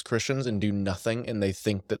themselves Christians and do nothing, and they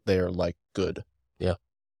think that they're like good. Yeah.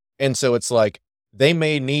 And so it's like they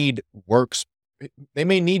may need they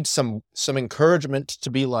may need some encouragement to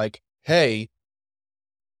be like, hey,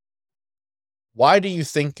 why do you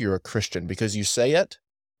think you're a Christian? Because you say it?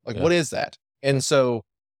 Like, Yeah. what is that? And so,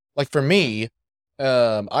 like for me,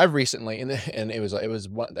 I've recently, and it was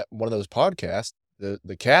one of those podcasts,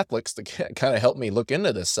 the Catholics that kind of helped me look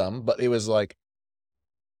into this some, but it was like,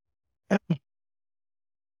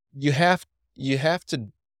 you have to,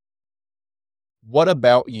 what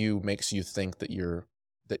about you makes you think that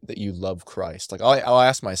that you love Christ? Like I'll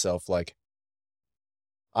ask myself, like,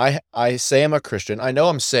 I say I'm a Christian, I know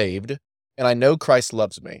I'm saved, and I know Christ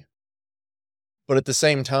loves me. But at the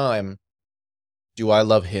same time, do I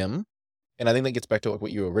love him? And I think that gets back to like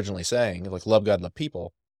what you were originally saying, like love God, love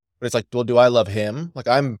people. But it's like, well, do I love him? Like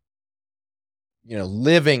I'm,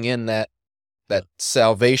 living in that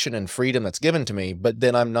salvation and freedom that's given to me, but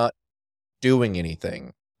then I'm not doing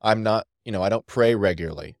anything. I'm not, I don't pray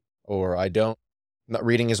regularly, or I'm not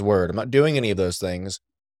reading his word. I'm not doing any of those things.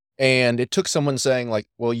 And it took someone saying like,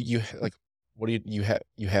 well, what do you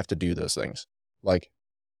have to do those things? Like,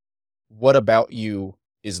 what about you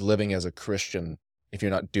is living as a Christian if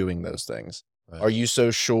you're not doing those things? Right. Are you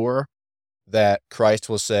so sure that Christ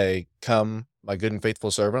will say, come, my good and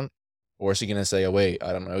faithful servant? Or is he going to say, oh, wait,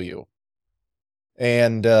 I don't know you?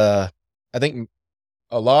 And I think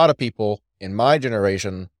a lot of people in my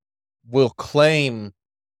generation will claim,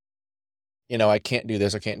 I can't do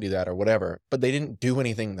this, I can't do that, or whatever, but they didn't do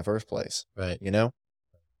anything in the first place. Right.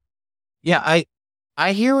 Yeah,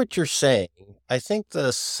 I hear what you're saying. I think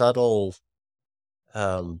the subtle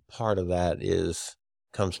part of that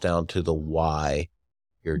comes down to the why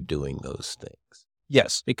you're doing those things.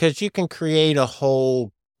 Yes. Because you can create a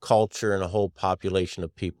whole culture and a whole population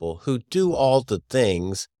of people who do all the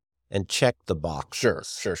things and check the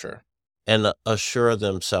boxes. Sure. And assure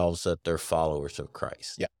themselves that they're followers of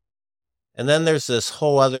Christ. Yeah. And then there's this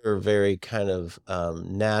whole other very kind of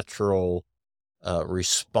natural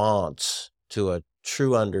response to a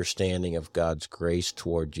true understanding of God's grace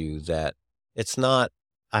toward you, that it's not,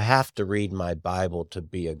 I have to read my Bible to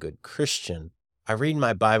be a good Christian. I read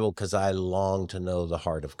my Bible because I long to know the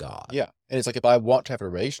heart of God. Yeah. And it's like, if I want to have a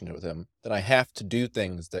relationship with him, then I have to do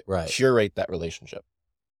things that curate that relationship.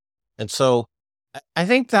 And so I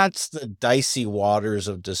think that's the dicey waters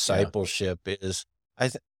of discipleship is,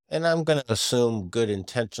 and I'm going to assume good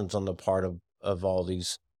intentions on the part of all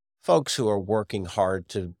these folks who are working hard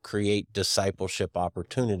to create discipleship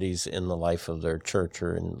opportunities in the life of their church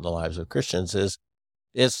or in the lives of Christians,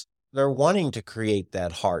 is they're wanting to create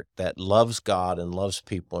that heart that loves God and loves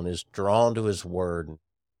people and is drawn to his word and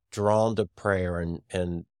drawn to prayer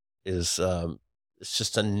and is it's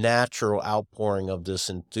just a natural outpouring of this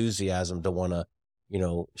enthusiasm to want to,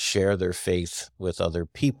 share their faith with other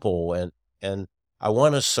people. And I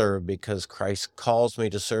want to serve because Christ calls me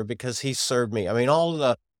to serve because he served me. I mean, all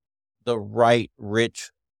the right,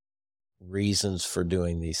 rich reasons for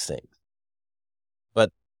doing these things.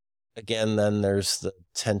 But again, then there's the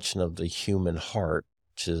tension of the human heart,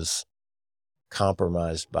 which is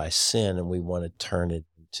compromised by sin, and we want to turn it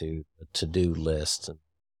into a to-do list and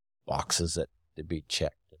boxes that to be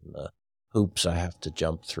checked and the hoops I have to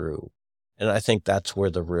jump through. And I think that's where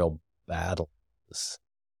the real battle is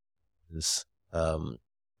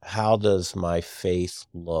how does my faith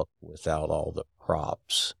look without all the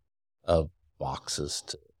props of boxes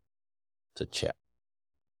to check?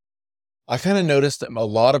 I kind of noticed that a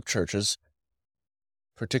lot of churches,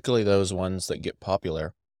 particularly those ones that get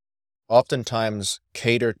popular, oftentimes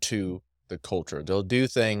cater to the culture. They'll do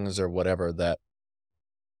things or whatever that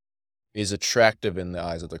is attractive in the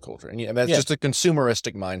eyes of the culture. And that's just a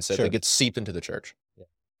consumeristic mindset that gets seeped into the church. Yeah.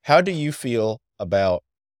 How do you feel about,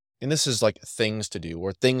 and this is like things to do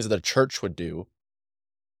or things that a church would do,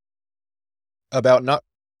 about not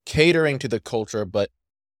catering to the culture, but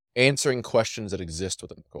answering questions that exist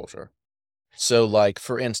within the culture? So like,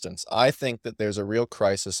 for instance, I think that there's a real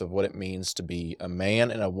crisis of what it means to be a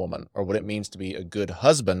man and a woman, or what it means to be a good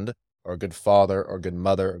husband or a good father or a good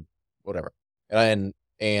mother, or whatever.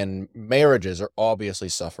 and marriages are obviously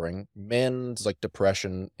suffering. Men's like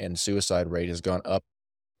depression and suicide rate has gone up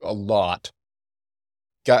a lot.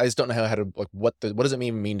 Guys don't know how to like what does it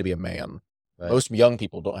mean to be a man? Right. Most young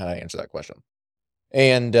people don't know how to answer that question.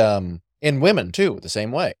 And women too, the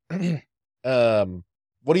same way.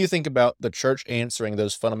 What do you think about the church answering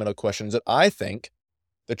those fundamental questions that I think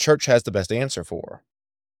the church has the best answer for,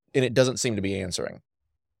 and it doesn't seem to be answering?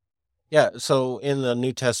 Yeah. So in the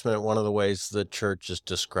New Testament, one of the ways the church is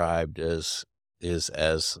described is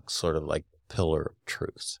as sort of like pillar of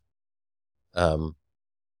truth.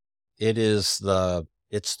 It's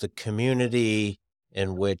the community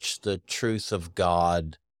in which the truth of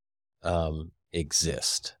God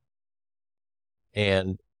exists.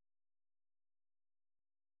 And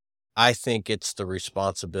I think it's the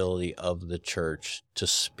responsibility of the church to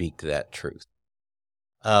speak that truth.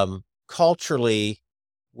 Culturally,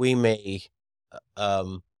 we may,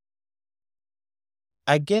 I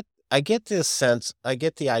get this sense, I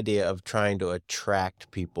get the idea of trying to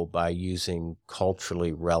attract people by using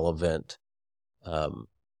culturally relevant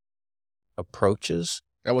approaches.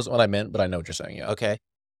 That wasn't what I meant, but I know what you're saying. Yeah. Okay.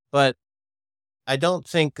 But I don't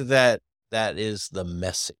think that is the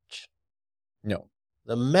message. No.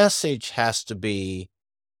 The message has to be,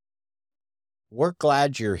 we're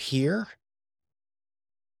glad you're here,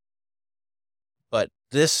 but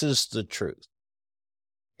this is the truth.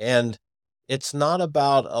 And it's not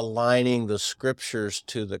about aligning the scriptures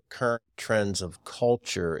to the current trends of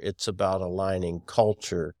culture. It's about aligning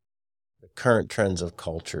the current trends of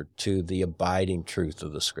culture, to the abiding truth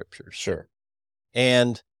of the scriptures. Sure.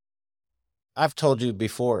 And I've told you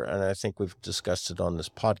before, and I think we've discussed it on this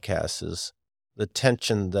podcast, is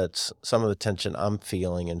some of the tension I'm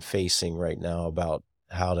feeling and facing right now about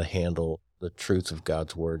how to handle the truth of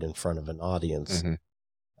God's word in front of an audience.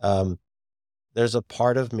 Mm-hmm. There's a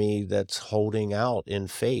part of me that's holding out in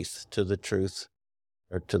faith to the truth,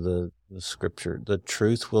 or to the scripture. The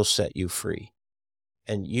truth will set you free.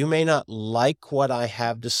 And you may not like what I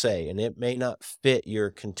have to say, and it may not fit your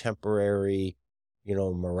contemporary,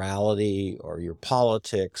 morality or your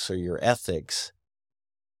politics or your ethics,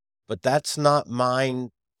 but that's not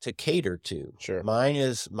mine to cater to. Sure.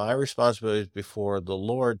 My responsibility is before the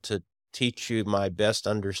Lord to teach you my best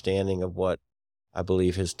understanding of what I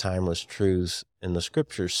believe his timeless truths in the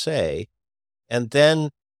scriptures say. And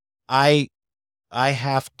then I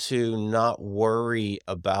have to not worry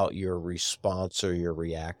about your response or your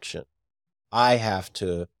reaction. I have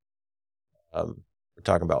to, we're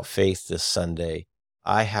talking about faith this Sunday.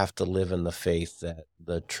 I have to live in the faith that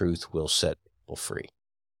the truth will set people free,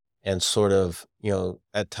 and sort of,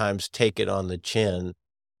 at times take it on the chin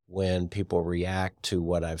when people react to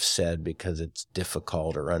what I've said because it's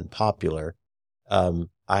difficult or unpopular.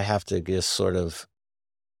 I have to just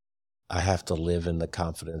I have to live in the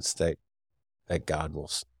confidence that God will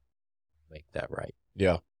make that right.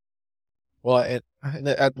 Yeah. Well,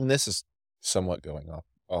 and this is somewhat going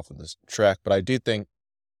off of this track, but I do think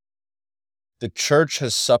the church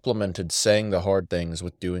has supplemented saying the hard things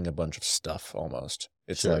with doing a bunch of stuff almost.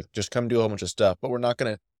 It's Sure. like, just come do a whole bunch of stuff, but we're not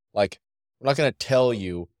going to tell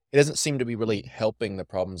you. It doesn't seem to be really helping the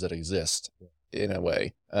problems that exist in a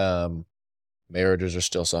way. Marriages are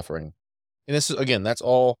still suffering. And this is, again, that's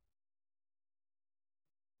all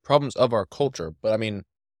problems of our culture. But I mean,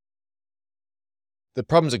 the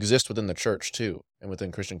problems exist within the church too, and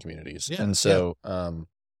within Christian communities. Yeah, and so,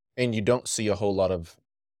 and you don't see a whole lot of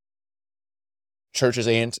churches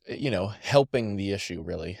helping the issue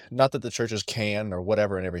really. Not that the churches can or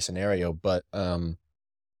whatever in every scenario, but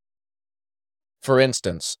for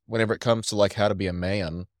instance, whenever it comes to like how to be a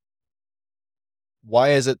man, why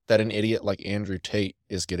is it that an idiot like Andrew Tate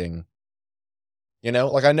is getting,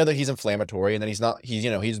 like, I know that he's inflammatory and that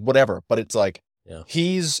he's whatever, but it's like,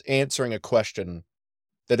 he's answering a question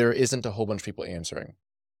that there isn't a whole bunch of people answering,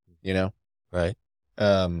 Right.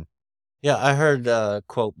 Yeah, I heard a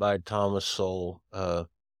quote by Thomas Sowell a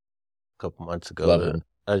couple months ago. Love that him.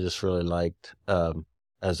 I just really liked,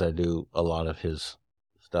 as I do a lot of his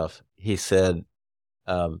stuff. He said,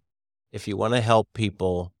 if you want to help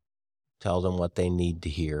people, tell them what they need to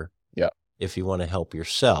hear. Yeah. If you want to help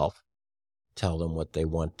yourself, tell them what they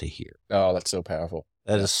want to hear. Oh, that's so powerful.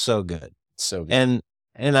 That is so good. So good.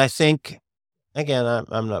 And I think, again,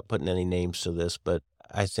 I'm not putting any names to this, but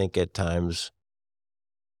I think at times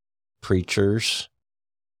preachers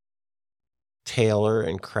tailor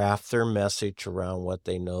and craft their message around what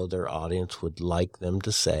they know their audience would like them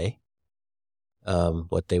to say,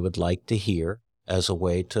 what they would like to hear, as a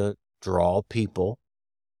way to draw people,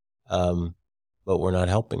 but we're not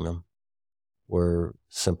helping them. We're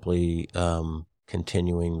simply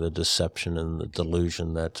continuing the deception and the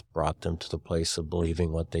delusion that's brought them to the place of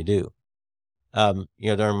believing what they do. During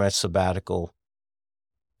my sabbatical,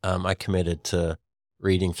 I committed to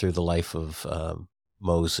reading through the life of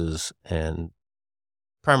Moses, and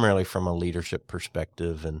primarily from a leadership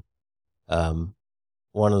perspective. And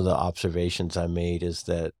one of the observations I made is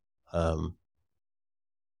that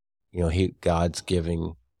God's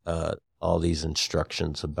giving all these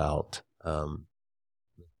instructions about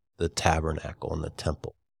the tabernacle and the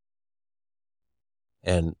temple.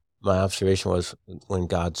 And my observation was, when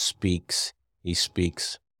God speaks, he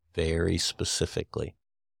speaks very specifically.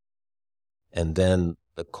 And then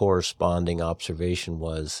the corresponding observation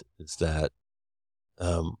is that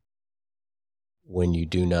when you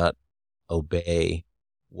do not obey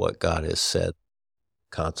what God has said,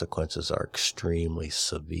 consequences are extremely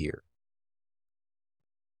severe.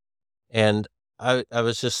 And I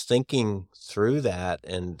was just thinking through that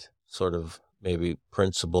and sort of maybe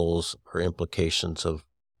principles or implications of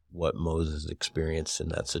what Moses experienced in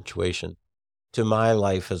that situation to my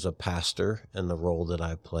life as a pastor and the role that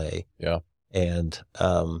I play. Yeah. And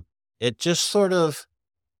it just sort of,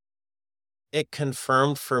 it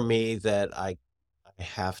confirmed for me that I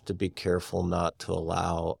have to be careful not to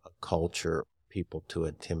allow a culture, people to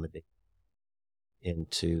intimidate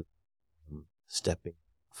into stepping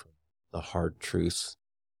from the hard truth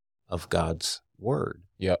of God's word.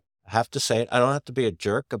 Yep. I have to say it. I don't have to be a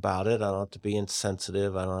jerk about it. I don't have to be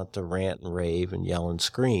insensitive. I don't have to rant and rave and yell and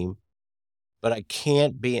scream. But I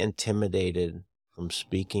can't be intimidated from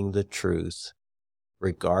speaking the truth,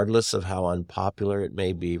 regardless of how unpopular it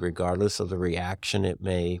may be, regardless of the reaction it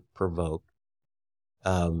may provoke.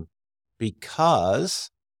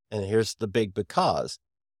 Because, and here's the big because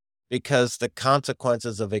the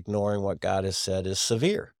consequences of ignoring what God has said is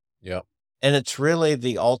severe. Yep. And it's really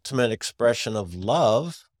the ultimate expression of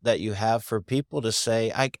love that you have for people to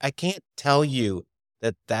say, I can't tell you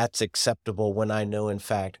that that's acceptable when I know, in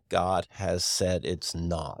fact, God has said it's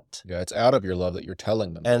not. Yeah, it's out of your love that you're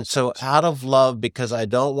telling them. And so out of love, because I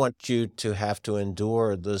don't want you to have to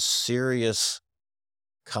endure the serious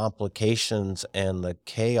complications and the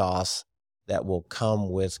chaos that will come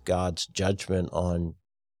with God's judgment on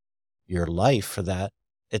your life for that.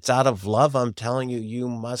 It's out of love. I'm telling you, you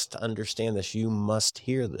must understand this. You must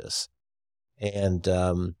hear this. And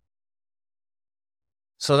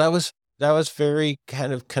so that was very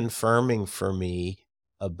kind of confirming for me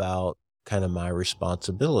about kind of my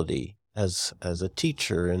responsibility as a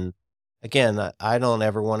teacher. And again, I don't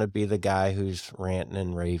ever want to be the guy who's ranting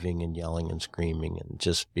and raving and yelling and screaming and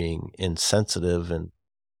just being insensitive and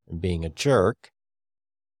being a jerk.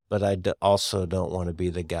 But I also don't want to be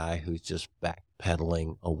the guy who's just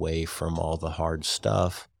backpedaling away from all the hard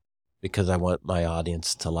stuff because I want my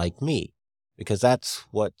audience to like me. Because that's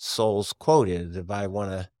what Souls quoted. If I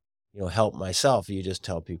want to, help myself, you just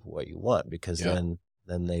tell people what you want, because then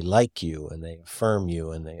they like you and they affirm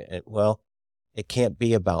you and it can't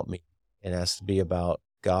be about me. It has to be about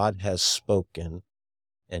God has spoken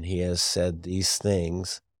and he has said these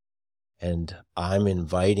things, and I'm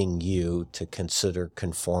inviting you to consider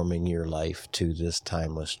conforming your life to this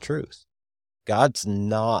timeless truth. God's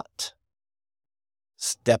not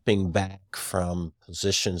stepping back from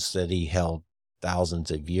positions that he held thousands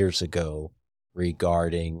of years ago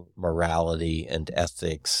regarding morality and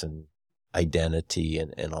ethics and identity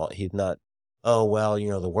and all. He's not,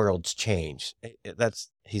 the world's changed.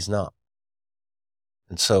 He's not.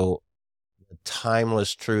 And so the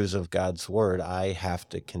timeless truths of God's word, I have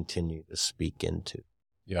to continue to speak into.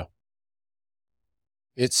 Yeah.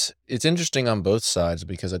 It's interesting on both sides,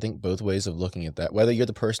 because I think both ways of looking at that, whether you're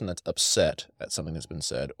the person that's upset at something that's been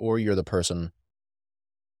said, or you're the person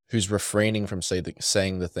who's refraining from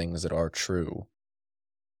saying the things that are true,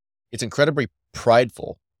 it's incredibly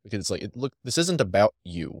prideful, because it's like, look, this isn't about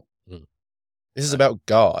you. Mm. This is about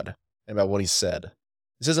God and about what he said.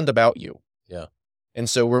 This isn't about you. Yeah. And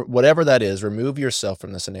so whatever that is, remove yourself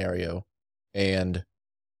from the scenario and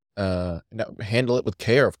handle it with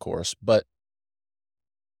care, of course, but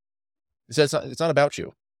it's not about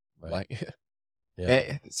you. Right. Like,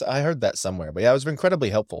 Yeah. So I heard that somewhere, but yeah, it was incredibly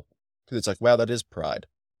helpful, because it's like, wow, that is pride.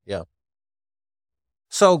 Yeah.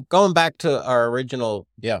 So going back to our original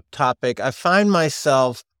topic, I find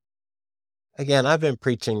myself, again, I've been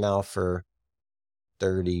preaching now for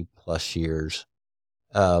 30 plus years.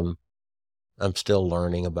 I'm still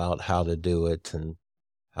learning about how to do it and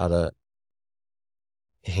how to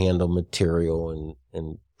handle material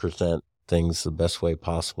and present things the best way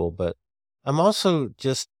possible. But I'm also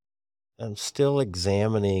I'm still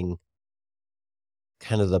examining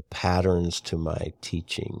kind of the patterns to my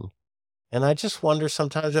teaching And I just wonder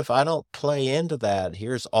sometimes if I don't play into that,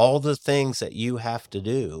 here's all the things that you have to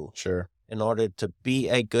do Sure. in order to be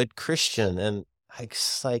a good Christian. And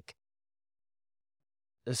it's like,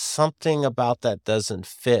 there's something about that doesn't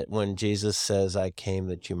fit when Jesus says, I came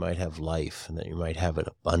that you might have life and that you might have it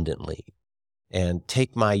abundantly. And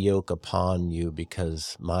take my yoke upon you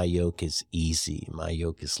because my yoke is easy, my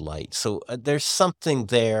yoke is light. So there's something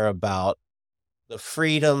there about the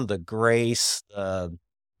freedom, the grace, the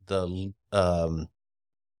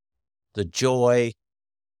the joy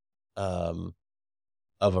um,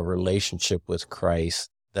 of a relationship with Christ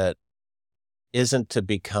that isn't to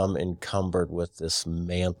become encumbered with this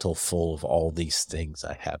mantle full of all these things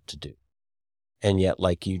I have to do. And yet,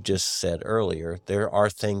 like you just said earlier, there are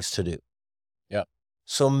things to do. Yeah.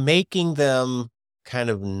 So making them kind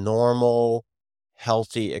of normal,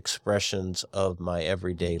 healthy expressions of my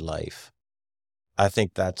everyday life, I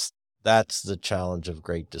think that's the challenge of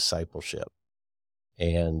great discipleship.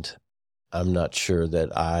 And I'm not sure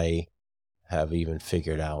that I have even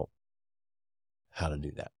figured out how to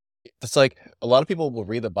do that. It's like a lot of people will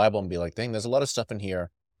read the Bible and be like, dang, there's a lot of stuff in here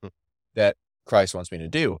that Christ wants me to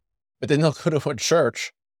do. But then they'll go to a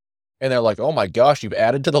church and they're like, oh my gosh, you've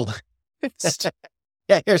added to the list.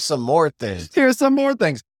 Yeah, here's some more things. Here's some more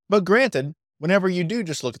things. But granted, whenever you do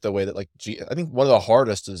just look at the way that, like, I think one of the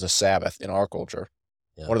hardest is a Sabbath in our culture.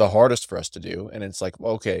 Yeah. One of the hardest for us to do. And it's like,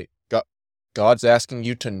 okay, God's asking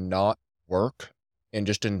you to not work and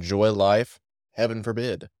just enjoy life. Heaven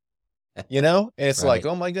forbid. You know? And it's like,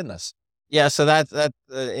 Right. oh my goodness. Yeah, so that's an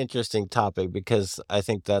interesting topic because I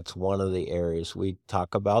think that's one of the areas we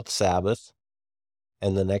talk about Sabbath.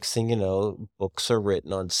 And the next thing you know, books are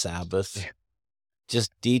written on Sabbath,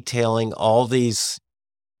 just detailing all these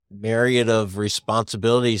myriad of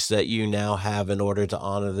responsibilities that you now have in order to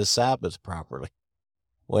honor the Sabbath properly.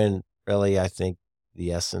 When really, I think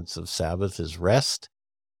the essence of Sabbath is rest.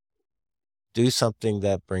 Do something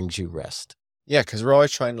that brings you rest. Yeah, because we're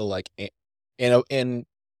always trying to, like, a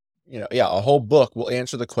whole book will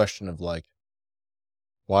answer the question of, like,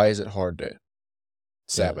 why is it hard to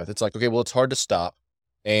Sabbath? It's like, okay, well, it's hard to stop.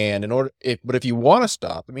 And but if you want to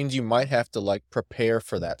stop, it means you might have to, like, prepare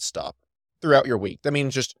for that stop throughout your week. That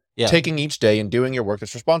means just taking each day and doing your work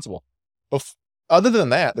that's responsible. But other than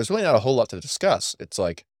that, there's really not a whole lot to discuss. It's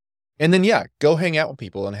like, and then, go hang out with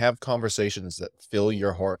people and have conversations that fill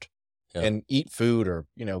your heart and eat food or,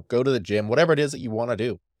 go to the gym, whatever it is that you want to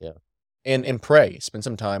do. Yeah. And pray, spend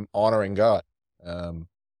some time honoring God.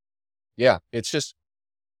 It's just,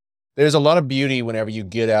 there's a lot of beauty whenever you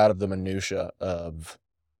get out of the minutia of.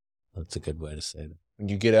 That's a good way to say that. When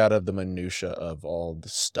you get out of the minutia of all the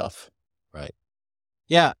stuff. Right.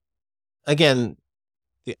 Yeah. Again,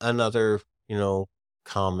 another,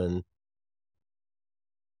 common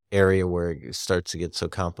area where it starts to get so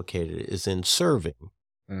complicated is in serving.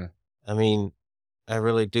 Mm. I mean, I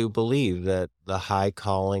really do believe that the high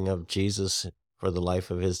calling of Jesus for the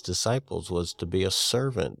life of his disciples was to be a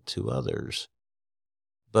servant to others.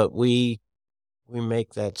 But we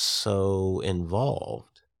make that so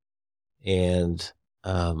involved. And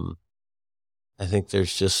I think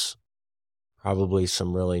there's just probably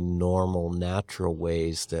some really normal, natural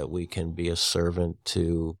ways that we can be a servant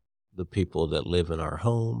to the people that live in our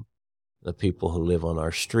home, the people who live on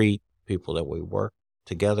our street, people that we work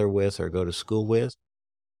together with or go to school with.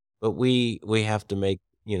 But we have to make,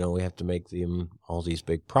 them all these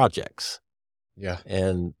big projects. Yeah.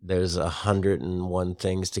 And there's 101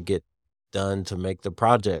 things to get done to make the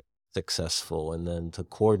project successful and then to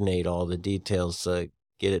coordinate all the details to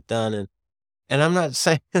get it done. And I'm not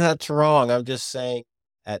saying that's wrong. I'm just saying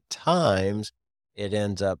at times it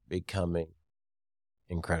ends up becoming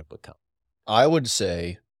incredibly complex. I would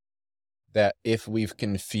say that if we've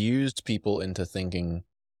confused people into thinking,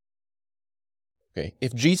 okay,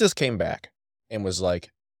 if Jesus came back and was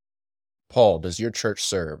like, Paul, does your church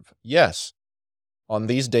serve? Yes. On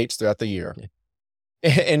these dates throughout the year.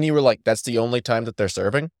 Yeah. And you were like, that's the only time that they're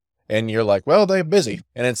serving? And you're like, well, they're busy.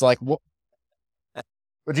 And it's like, well,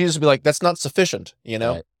 but Jesus would be like, that's not sufficient,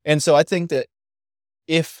 Right. And so I think that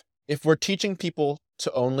if we're teaching people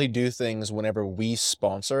to only do things whenever we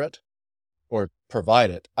sponsor it or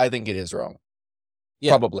provide it, I think it is wrong.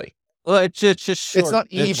 Yeah. Probably. Well, it's just short. It's not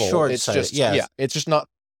evil. It's just, it's just not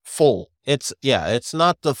full. It's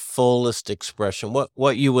not the fullest expression.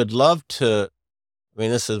 What you would love to,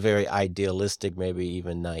 this is very idealistic, maybe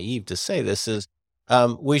even naive to say this is,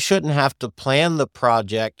 we shouldn't have to plan the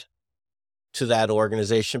project to that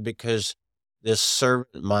organization because this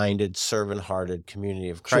servant-minded, servant-hearted community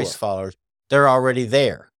of Christ followers, they're already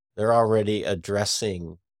there. They're already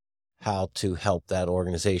addressing how to help that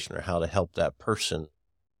organization or how to help that person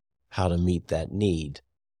how to meet that need.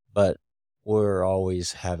 But we're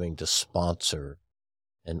always having to sponsor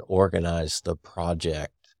and organize the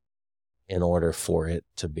project in order for it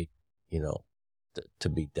to be, to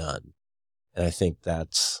be done. And I think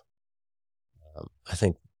that's, I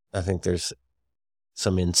think there's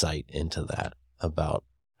some insight into that about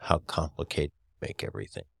how complicated we make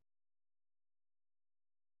everything.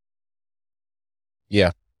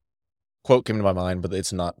 Yeah. Quote came to my mind, but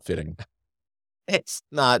it's not fitting. It's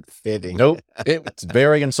not fitting. Nope. It's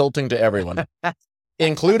very insulting to everyone,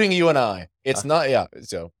 including you and I. It's not, yeah.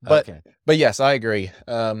 So, but yes, I agree.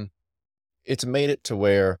 It's made it to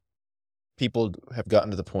where people have gotten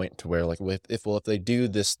to the point to where, like, if they do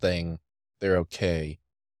this thing, they're okay,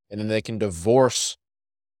 and then they can divorce.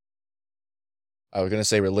 I was going to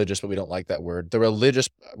say religious, but we don't like that word. The religious,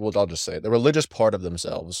 well, I'll just say it, the religious part of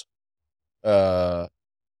themselves,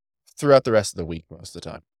 throughout the rest of the week, most of the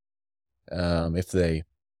time.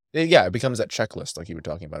 It becomes that checklist like you were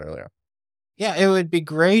talking about earlier. Yeah, it would be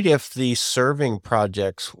great if the serving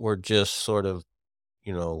projects were just sort of,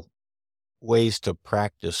 ways to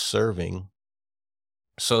practice serving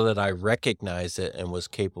so that I recognized it and was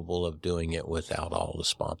capable of doing it without all the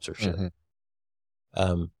sponsorship.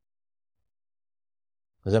 Mm-hmm.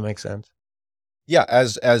 Does that make sense? Yeah,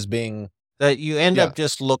 as being... That you end up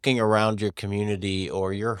just looking around your community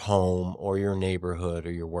or your home or your neighborhood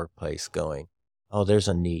or your workplace going, oh, there's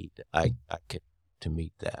a need. I get to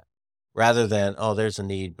meet that. Rather than, oh, there's a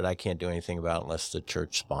need, but I can't do anything about it unless the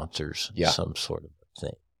church sponsors some sort of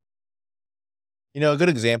thing. A good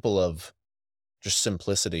example of just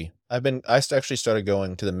simplicity. I actually started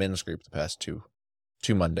going to the men's group the past two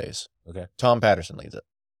Mondays. Okay. Tom Patterson leads it.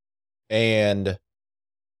 And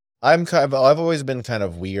I've always been kind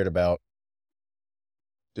of weird about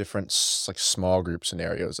different, like, small group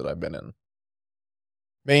scenarios that I've been in.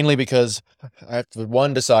 Mainly because I have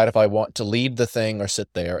to, decide if I want to lead the thing or sit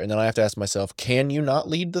there. And then I have to ask myself, can you not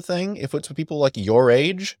lead the thing if it's with people like your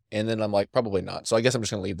age? And then I'm like, probably not. So I guess I'm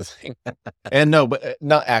just going to lead the thing. And no, but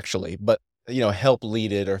not actually, but, help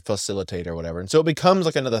lead it or facilitate or whatever. And so it becomes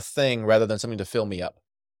like another thing rather than something to fill me up.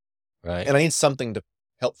 Right. And I need something to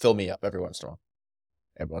help fill me up every once in a while.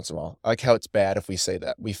 Every once in a while. I like how it's bad if we say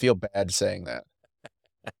that. We feel bad saying that.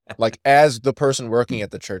 Like, as the person working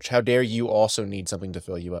at the church, how dare you also need something to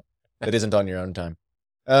fill you up that isn't on your own time?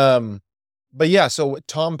 But yeah, so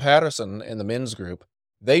Tom Patterson and the men's group,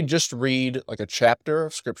 they just read like a chapter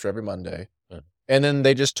of scripture every Monday, and then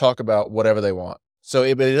they just talk about whatever they want. So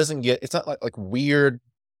it's not like weird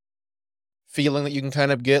feeling that you can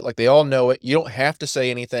kind of get. Like, they all know it. You don't have to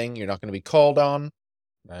say anything. You're not going to be called on.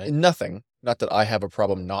 Right. Nothing. Not that I have a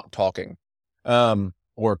problem not talking,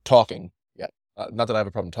 or talking. Not that I have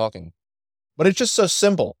a problem talking, but it's just so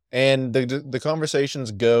simple. And the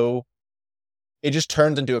conversations it just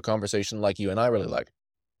turns into a conversation like you and I really like.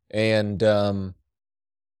 And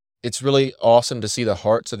it's really awesome to see the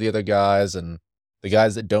hearts of the other guys, and the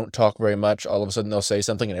guys that don't talk very much. All of a sudden they'll say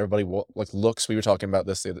something and everybody looks. We were talking about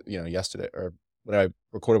this, yesterday, or when I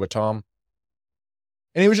recorded with Tom,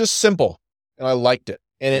 and it was just simple and I liked it.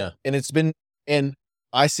 And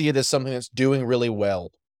I see it as something that's doing really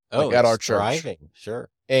well. At our church. Thriving, sure.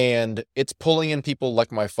 And it's pulling in people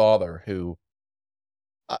like my father, who,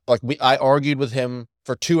 I argued with him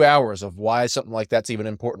for 2 hours of why something like that's even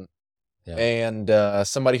important. Yeah. And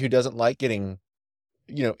somebody who doesn't like getting,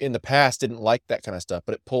 in the past didn't like that kind of stuff,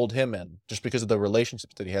 but it pulled him in just because of the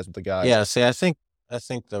relationships that he has with the guys. Yeah, see, I think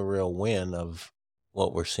the real win of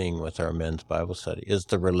what we're seeing with our men's Bible study is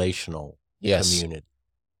the relational community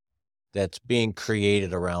that's being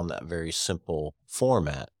created around that very simple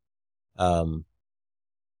format.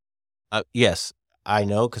 Yes, I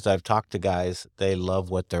know, because I've talked to guys, they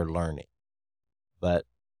love what they're learning, but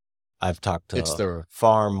I've talked to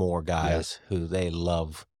far more guys who they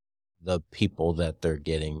love the people that they're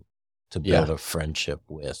getting to build a friendship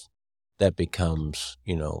with that becomes,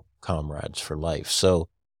 comrades for life. So,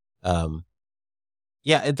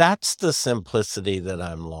 that's the simplicity that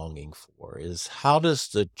I'm longing for, is how does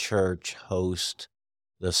the church host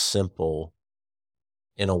the simple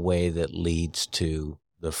in a way that leads to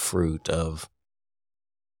the fruit of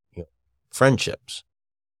friendships.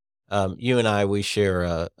 You and I, we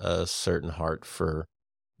share a certain heart for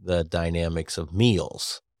the dynamics of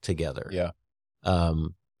meals together. Yeah.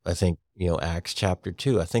 I think, Acts chapter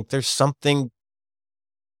 2, I think there's something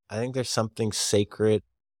sacred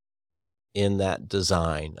in that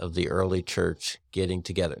design of the early church getting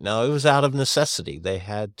together. Now, it was out of necessity. They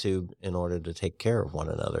had to, in order to take care of one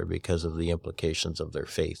another because of the implications of their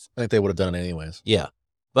faith. I think they would have done it anyways. Yeah.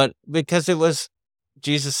 But because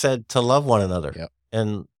Jesus said to love one another. Yep.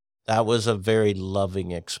 And that was a very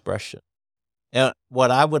loving expression. And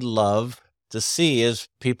what I would love to see is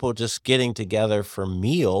people just getting together for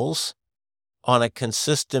meals on a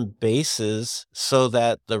consistent basis so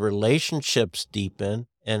that the relationships deepen.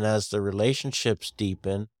 And as the relationships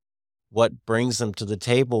deepen, what brings them to the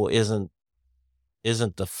table isn't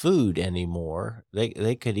the food anymore.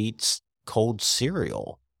 They could eat cold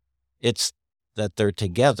cereal. It's that they're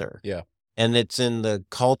together. Yeah. And it's in the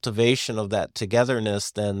cultivation of that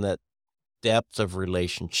togetherness then that depth of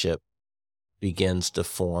relationship begins to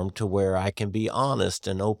form, to where I can be honest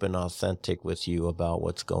and open, authentic with you about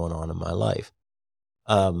what's going on in my life.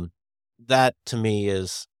 That to me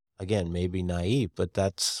is, again, maybe naive, but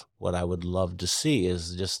that's what I would love to see,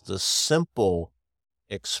 is just the simple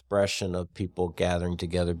expression of people gathering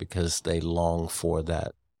together because they long for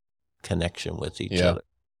that connection with each Yeah. other.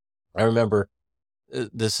 I remember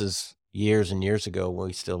this is years and years ago when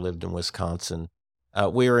we still lived in Wisconsin.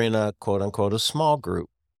 We were in a quote unquote a small group,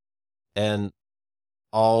 and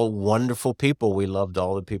all wonderful people. We loved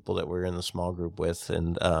all the people that we were in the small group with,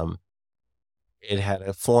 and it had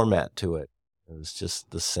a format to it. It was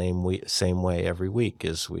just the same way every week,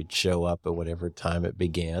 as we'd show up at whatever time it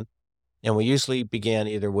began. And we usually began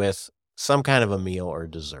either with some kind of a meal or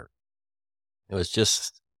dessert. It was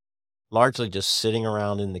just largely just sitting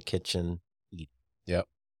around in the kitchen eating. Yep.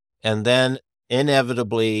 And then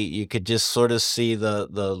inevitably you could just sort of see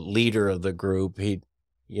the leader of the group. He'd,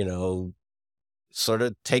 sort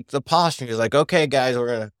of take the posture. He's like, okay, guys,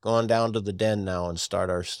 we're going down to the den now and start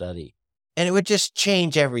our study. And it would just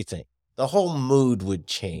change everything. The whole mood would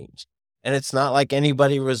change. And it's not like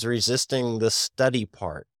anybody was resisting the study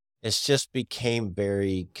part. It just became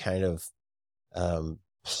very kind of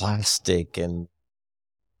plastic and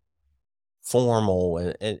formal.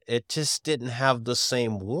 And it just didn't have the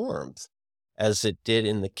same warmth as it did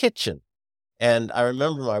in the kitchen. And I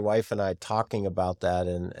remember my wife and I talking about that,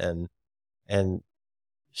 and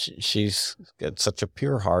she's got such a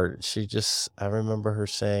pure heart. I remember her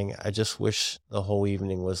saying, I just wish the whole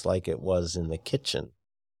evening was like it was in the kitchen,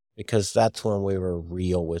 because that's when we were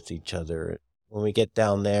real with each other. When we get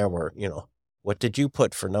down there, what did you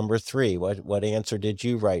put for number 3? What answer did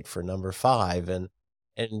you write for number 5?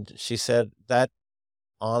 And she said that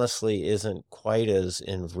honestly isn't quite as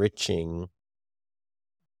enriching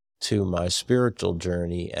to my spiritual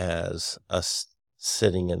journey as us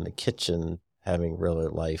sitting in the kitchen having real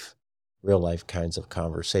life kinds of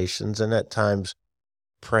conversations, and at times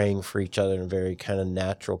praying for each other in very kind of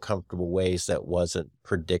natural, comfortable ways that wasn't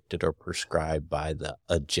predicted or prescribed by the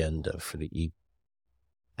agenda for the evening.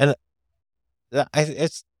 And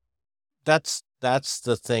that's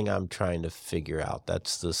the thing I'm trying to figure out.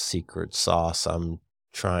 That's the secret sauce I'm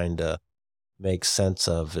trying to make sense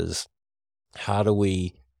of, is how do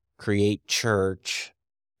we create church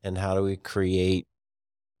and how do we create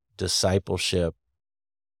discipleship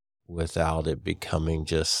without it becoming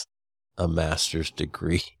just a master's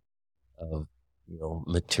degree of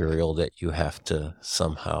material that you have to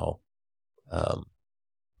somehow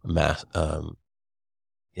master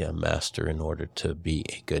in order to be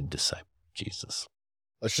a good disciple of Jesus.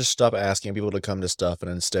 Let's just stop asking people to come to stuff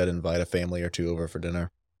and instead invite a family or 2 over for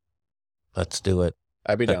dinner. Let's do it.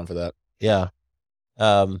 I'd be down for that. Yeah.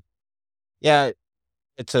 Yeah,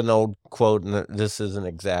 it's an old quote, and this isn't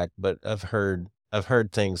exact, but I've heard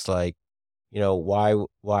things like, why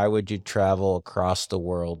would you travel across the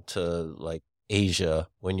world to like Asia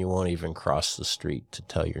when you won't even cross the street to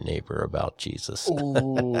tell your neighbor about Jesus?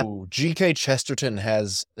 Ooh, G.K. Chesterton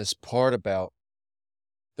has this part about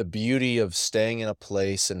the beauty of staying in a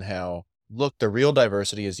place and how, look, the real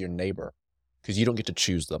diversity is your neighbor, because you don't get to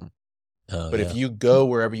choose them. But if you go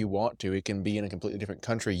wherever you want to, it can be in a completely different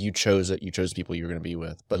country. You chose it. You chose the people you're going to be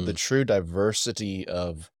with. But the true diversity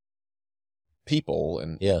of people,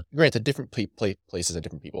 and granted, different places are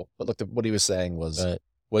different people. But look, what he was saying was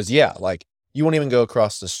like, you won't even go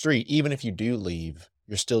across the street. Even if you do leave,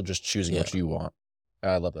 you're still just choosing what you want.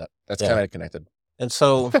 I love that. That's kind of connected. And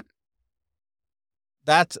so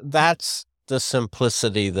that's the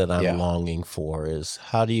simplicity that I'm longing for, is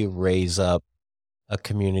how do you raise up a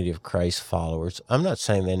community of Christ followers? I'm not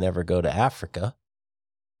saying they never go to Africa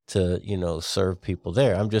to, serve people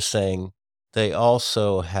there. I'm just saying they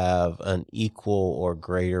also have an equal or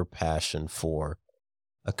greater passion for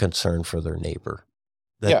a concern for their neighbor,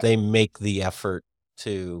 that they make the effort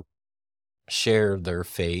to share their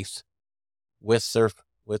faith with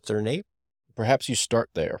their neighbor. Perhaps you start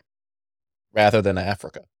there rather than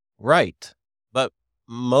Africa. Right. But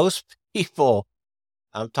most people,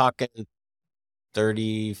 I'm talking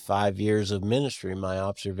 35 years of ministry, my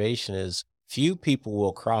observation is few people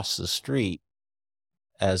will cross the street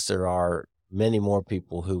as there are many more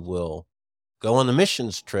people who will go on the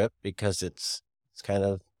missions trip because it's kind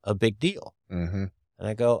of a big deal. Mm-hmm. And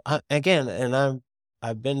I go,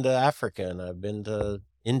 I've been to Africa, and I've been to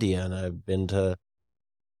India, and I've been to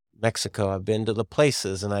Mexico. I've been to the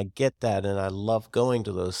places, and I get that, and I love going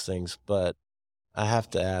to those things. But I have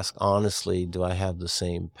to ask, honestly, do I have the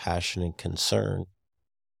same passion and concern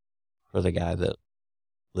for the guy that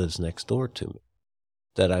lives next door to me?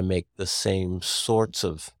 That I make the same sorts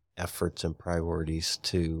of efforts and priorities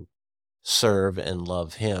to serve and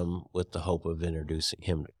love him with the hope of introducing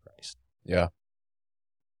him to Christ. Yeah.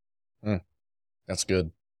 That's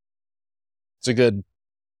good. It's a good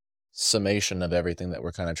summation of everything that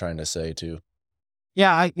we're kind of trying to say too.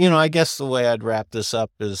 Yeah, I guess the way I'd wrap this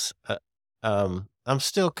up is I'm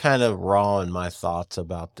still kind of raw in my thoughts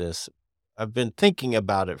about this. I've been thinking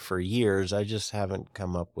about it for years. I just haven't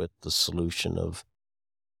come up with the solution of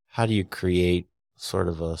how do you create sort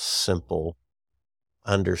of a simple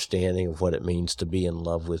understanding of what it means to be in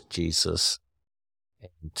love with Jesus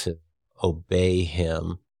and to obey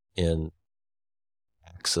him in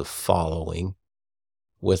acts of following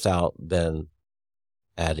without then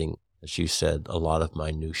adding, as you said, a lot of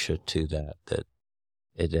minutia to that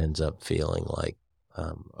it ends up feeling like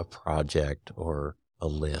a project or a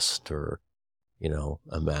list or,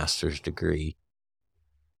 a master's degree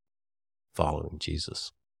following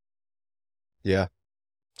Jesus. Yeah.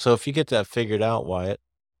 So if you get that figured out, Wyatt,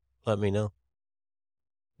 let me know.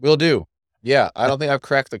 Will do. Yeah, I don't think I've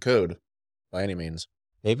cracked the code by any means.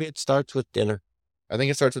 Maybe it starts with dinner. I think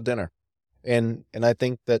it starts with dinner. And I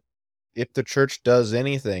think that if the church does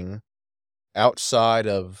anything outside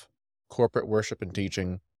of corporate worship and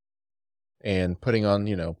teaching and putting on,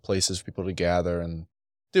 places for people to gather and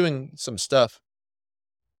doing some stuff,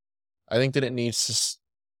 I think that it needs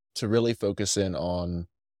to really focus in on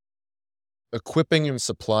equipping and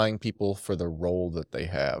supplying people for the role that they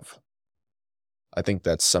have. I think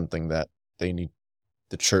that's something that the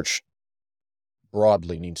church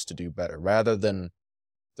broadly needs to do better, rather than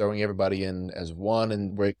throwing everybody in as one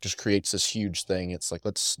and where it just creates this huge thing. It's like,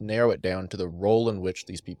 let's narrow it down to the role in which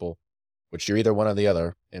these people, which you're either one or the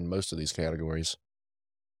other in most of these categories,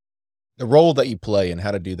 the role that you play and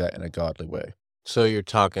how to do that in a godly way. So you're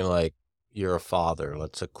talking like you're a father.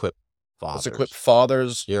 Let's equip fathers. Let's equip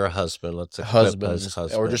fathers. You're a husband. Let's equip husbands,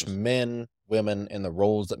 husbands. or just men, women, in the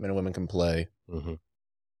roles that men and women can play. Mm-hmm.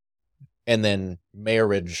 And then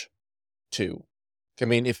marriage too. I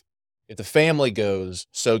mean, if the family goes,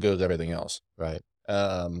 so goes everything else. Right.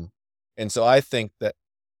 And so I think that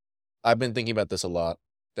I've been thinking about this a lot,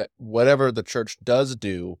 that whatever the church does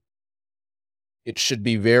do, it should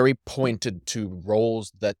be very pointed to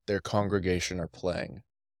roles that their congregation are playing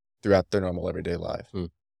throughout their normal everyday life.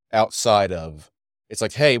 Outside of, it's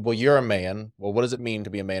like, hey, well, you're a man. Well, what does it mean to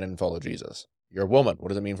be a man and follow Jesus? You're a woman. What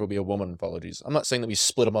does it mean to be a woman and follow Jesus? I'm not saying that we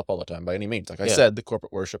split them up all the time by any means. Like I said, the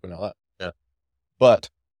corporate worship and all that. Yeah. But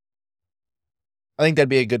I think that'd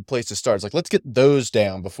be a good place to start. It's like, let's get those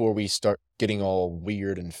down before we start getting all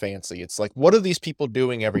weird and fancy. It's like, what are these people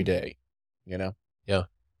doing every day? Yeah.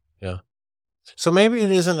 So maybe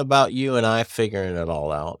it isn't about you and I figuring it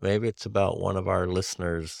all out. Maybe it's about one of our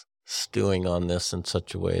listeners stewing on this in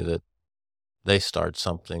such a way that they start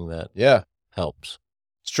something that helps.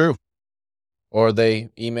 It's true. Or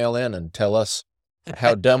they email in and tell us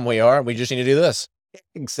how dumb we are. We just need to do this.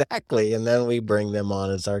 Exactly. And then we bring them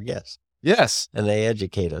on as our guests. Yes. And they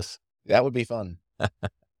educate us. That would be fun. That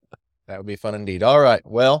would be fun indeed. All right.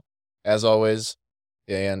 Well, as always,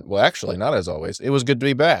 and well, actually not as always, it was good to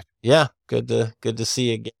be back. Yeah. Good to see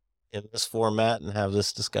you again in this format and have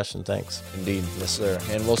this discussion. Thanks. Indeed. Yes, sir.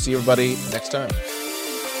 And we'll see everybody next time.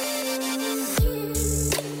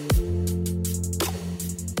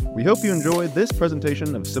 We hope you enjoyed this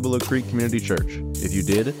presentation of Cibolo Creek Community Church. If you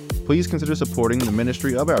did, please consider supporting the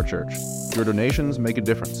ministry of our church. Your donations make a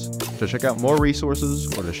difference. To check out more resources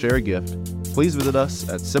or to share a gift, please visit us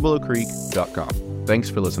at cibolocreek.com. Thanks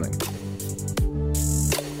for listening.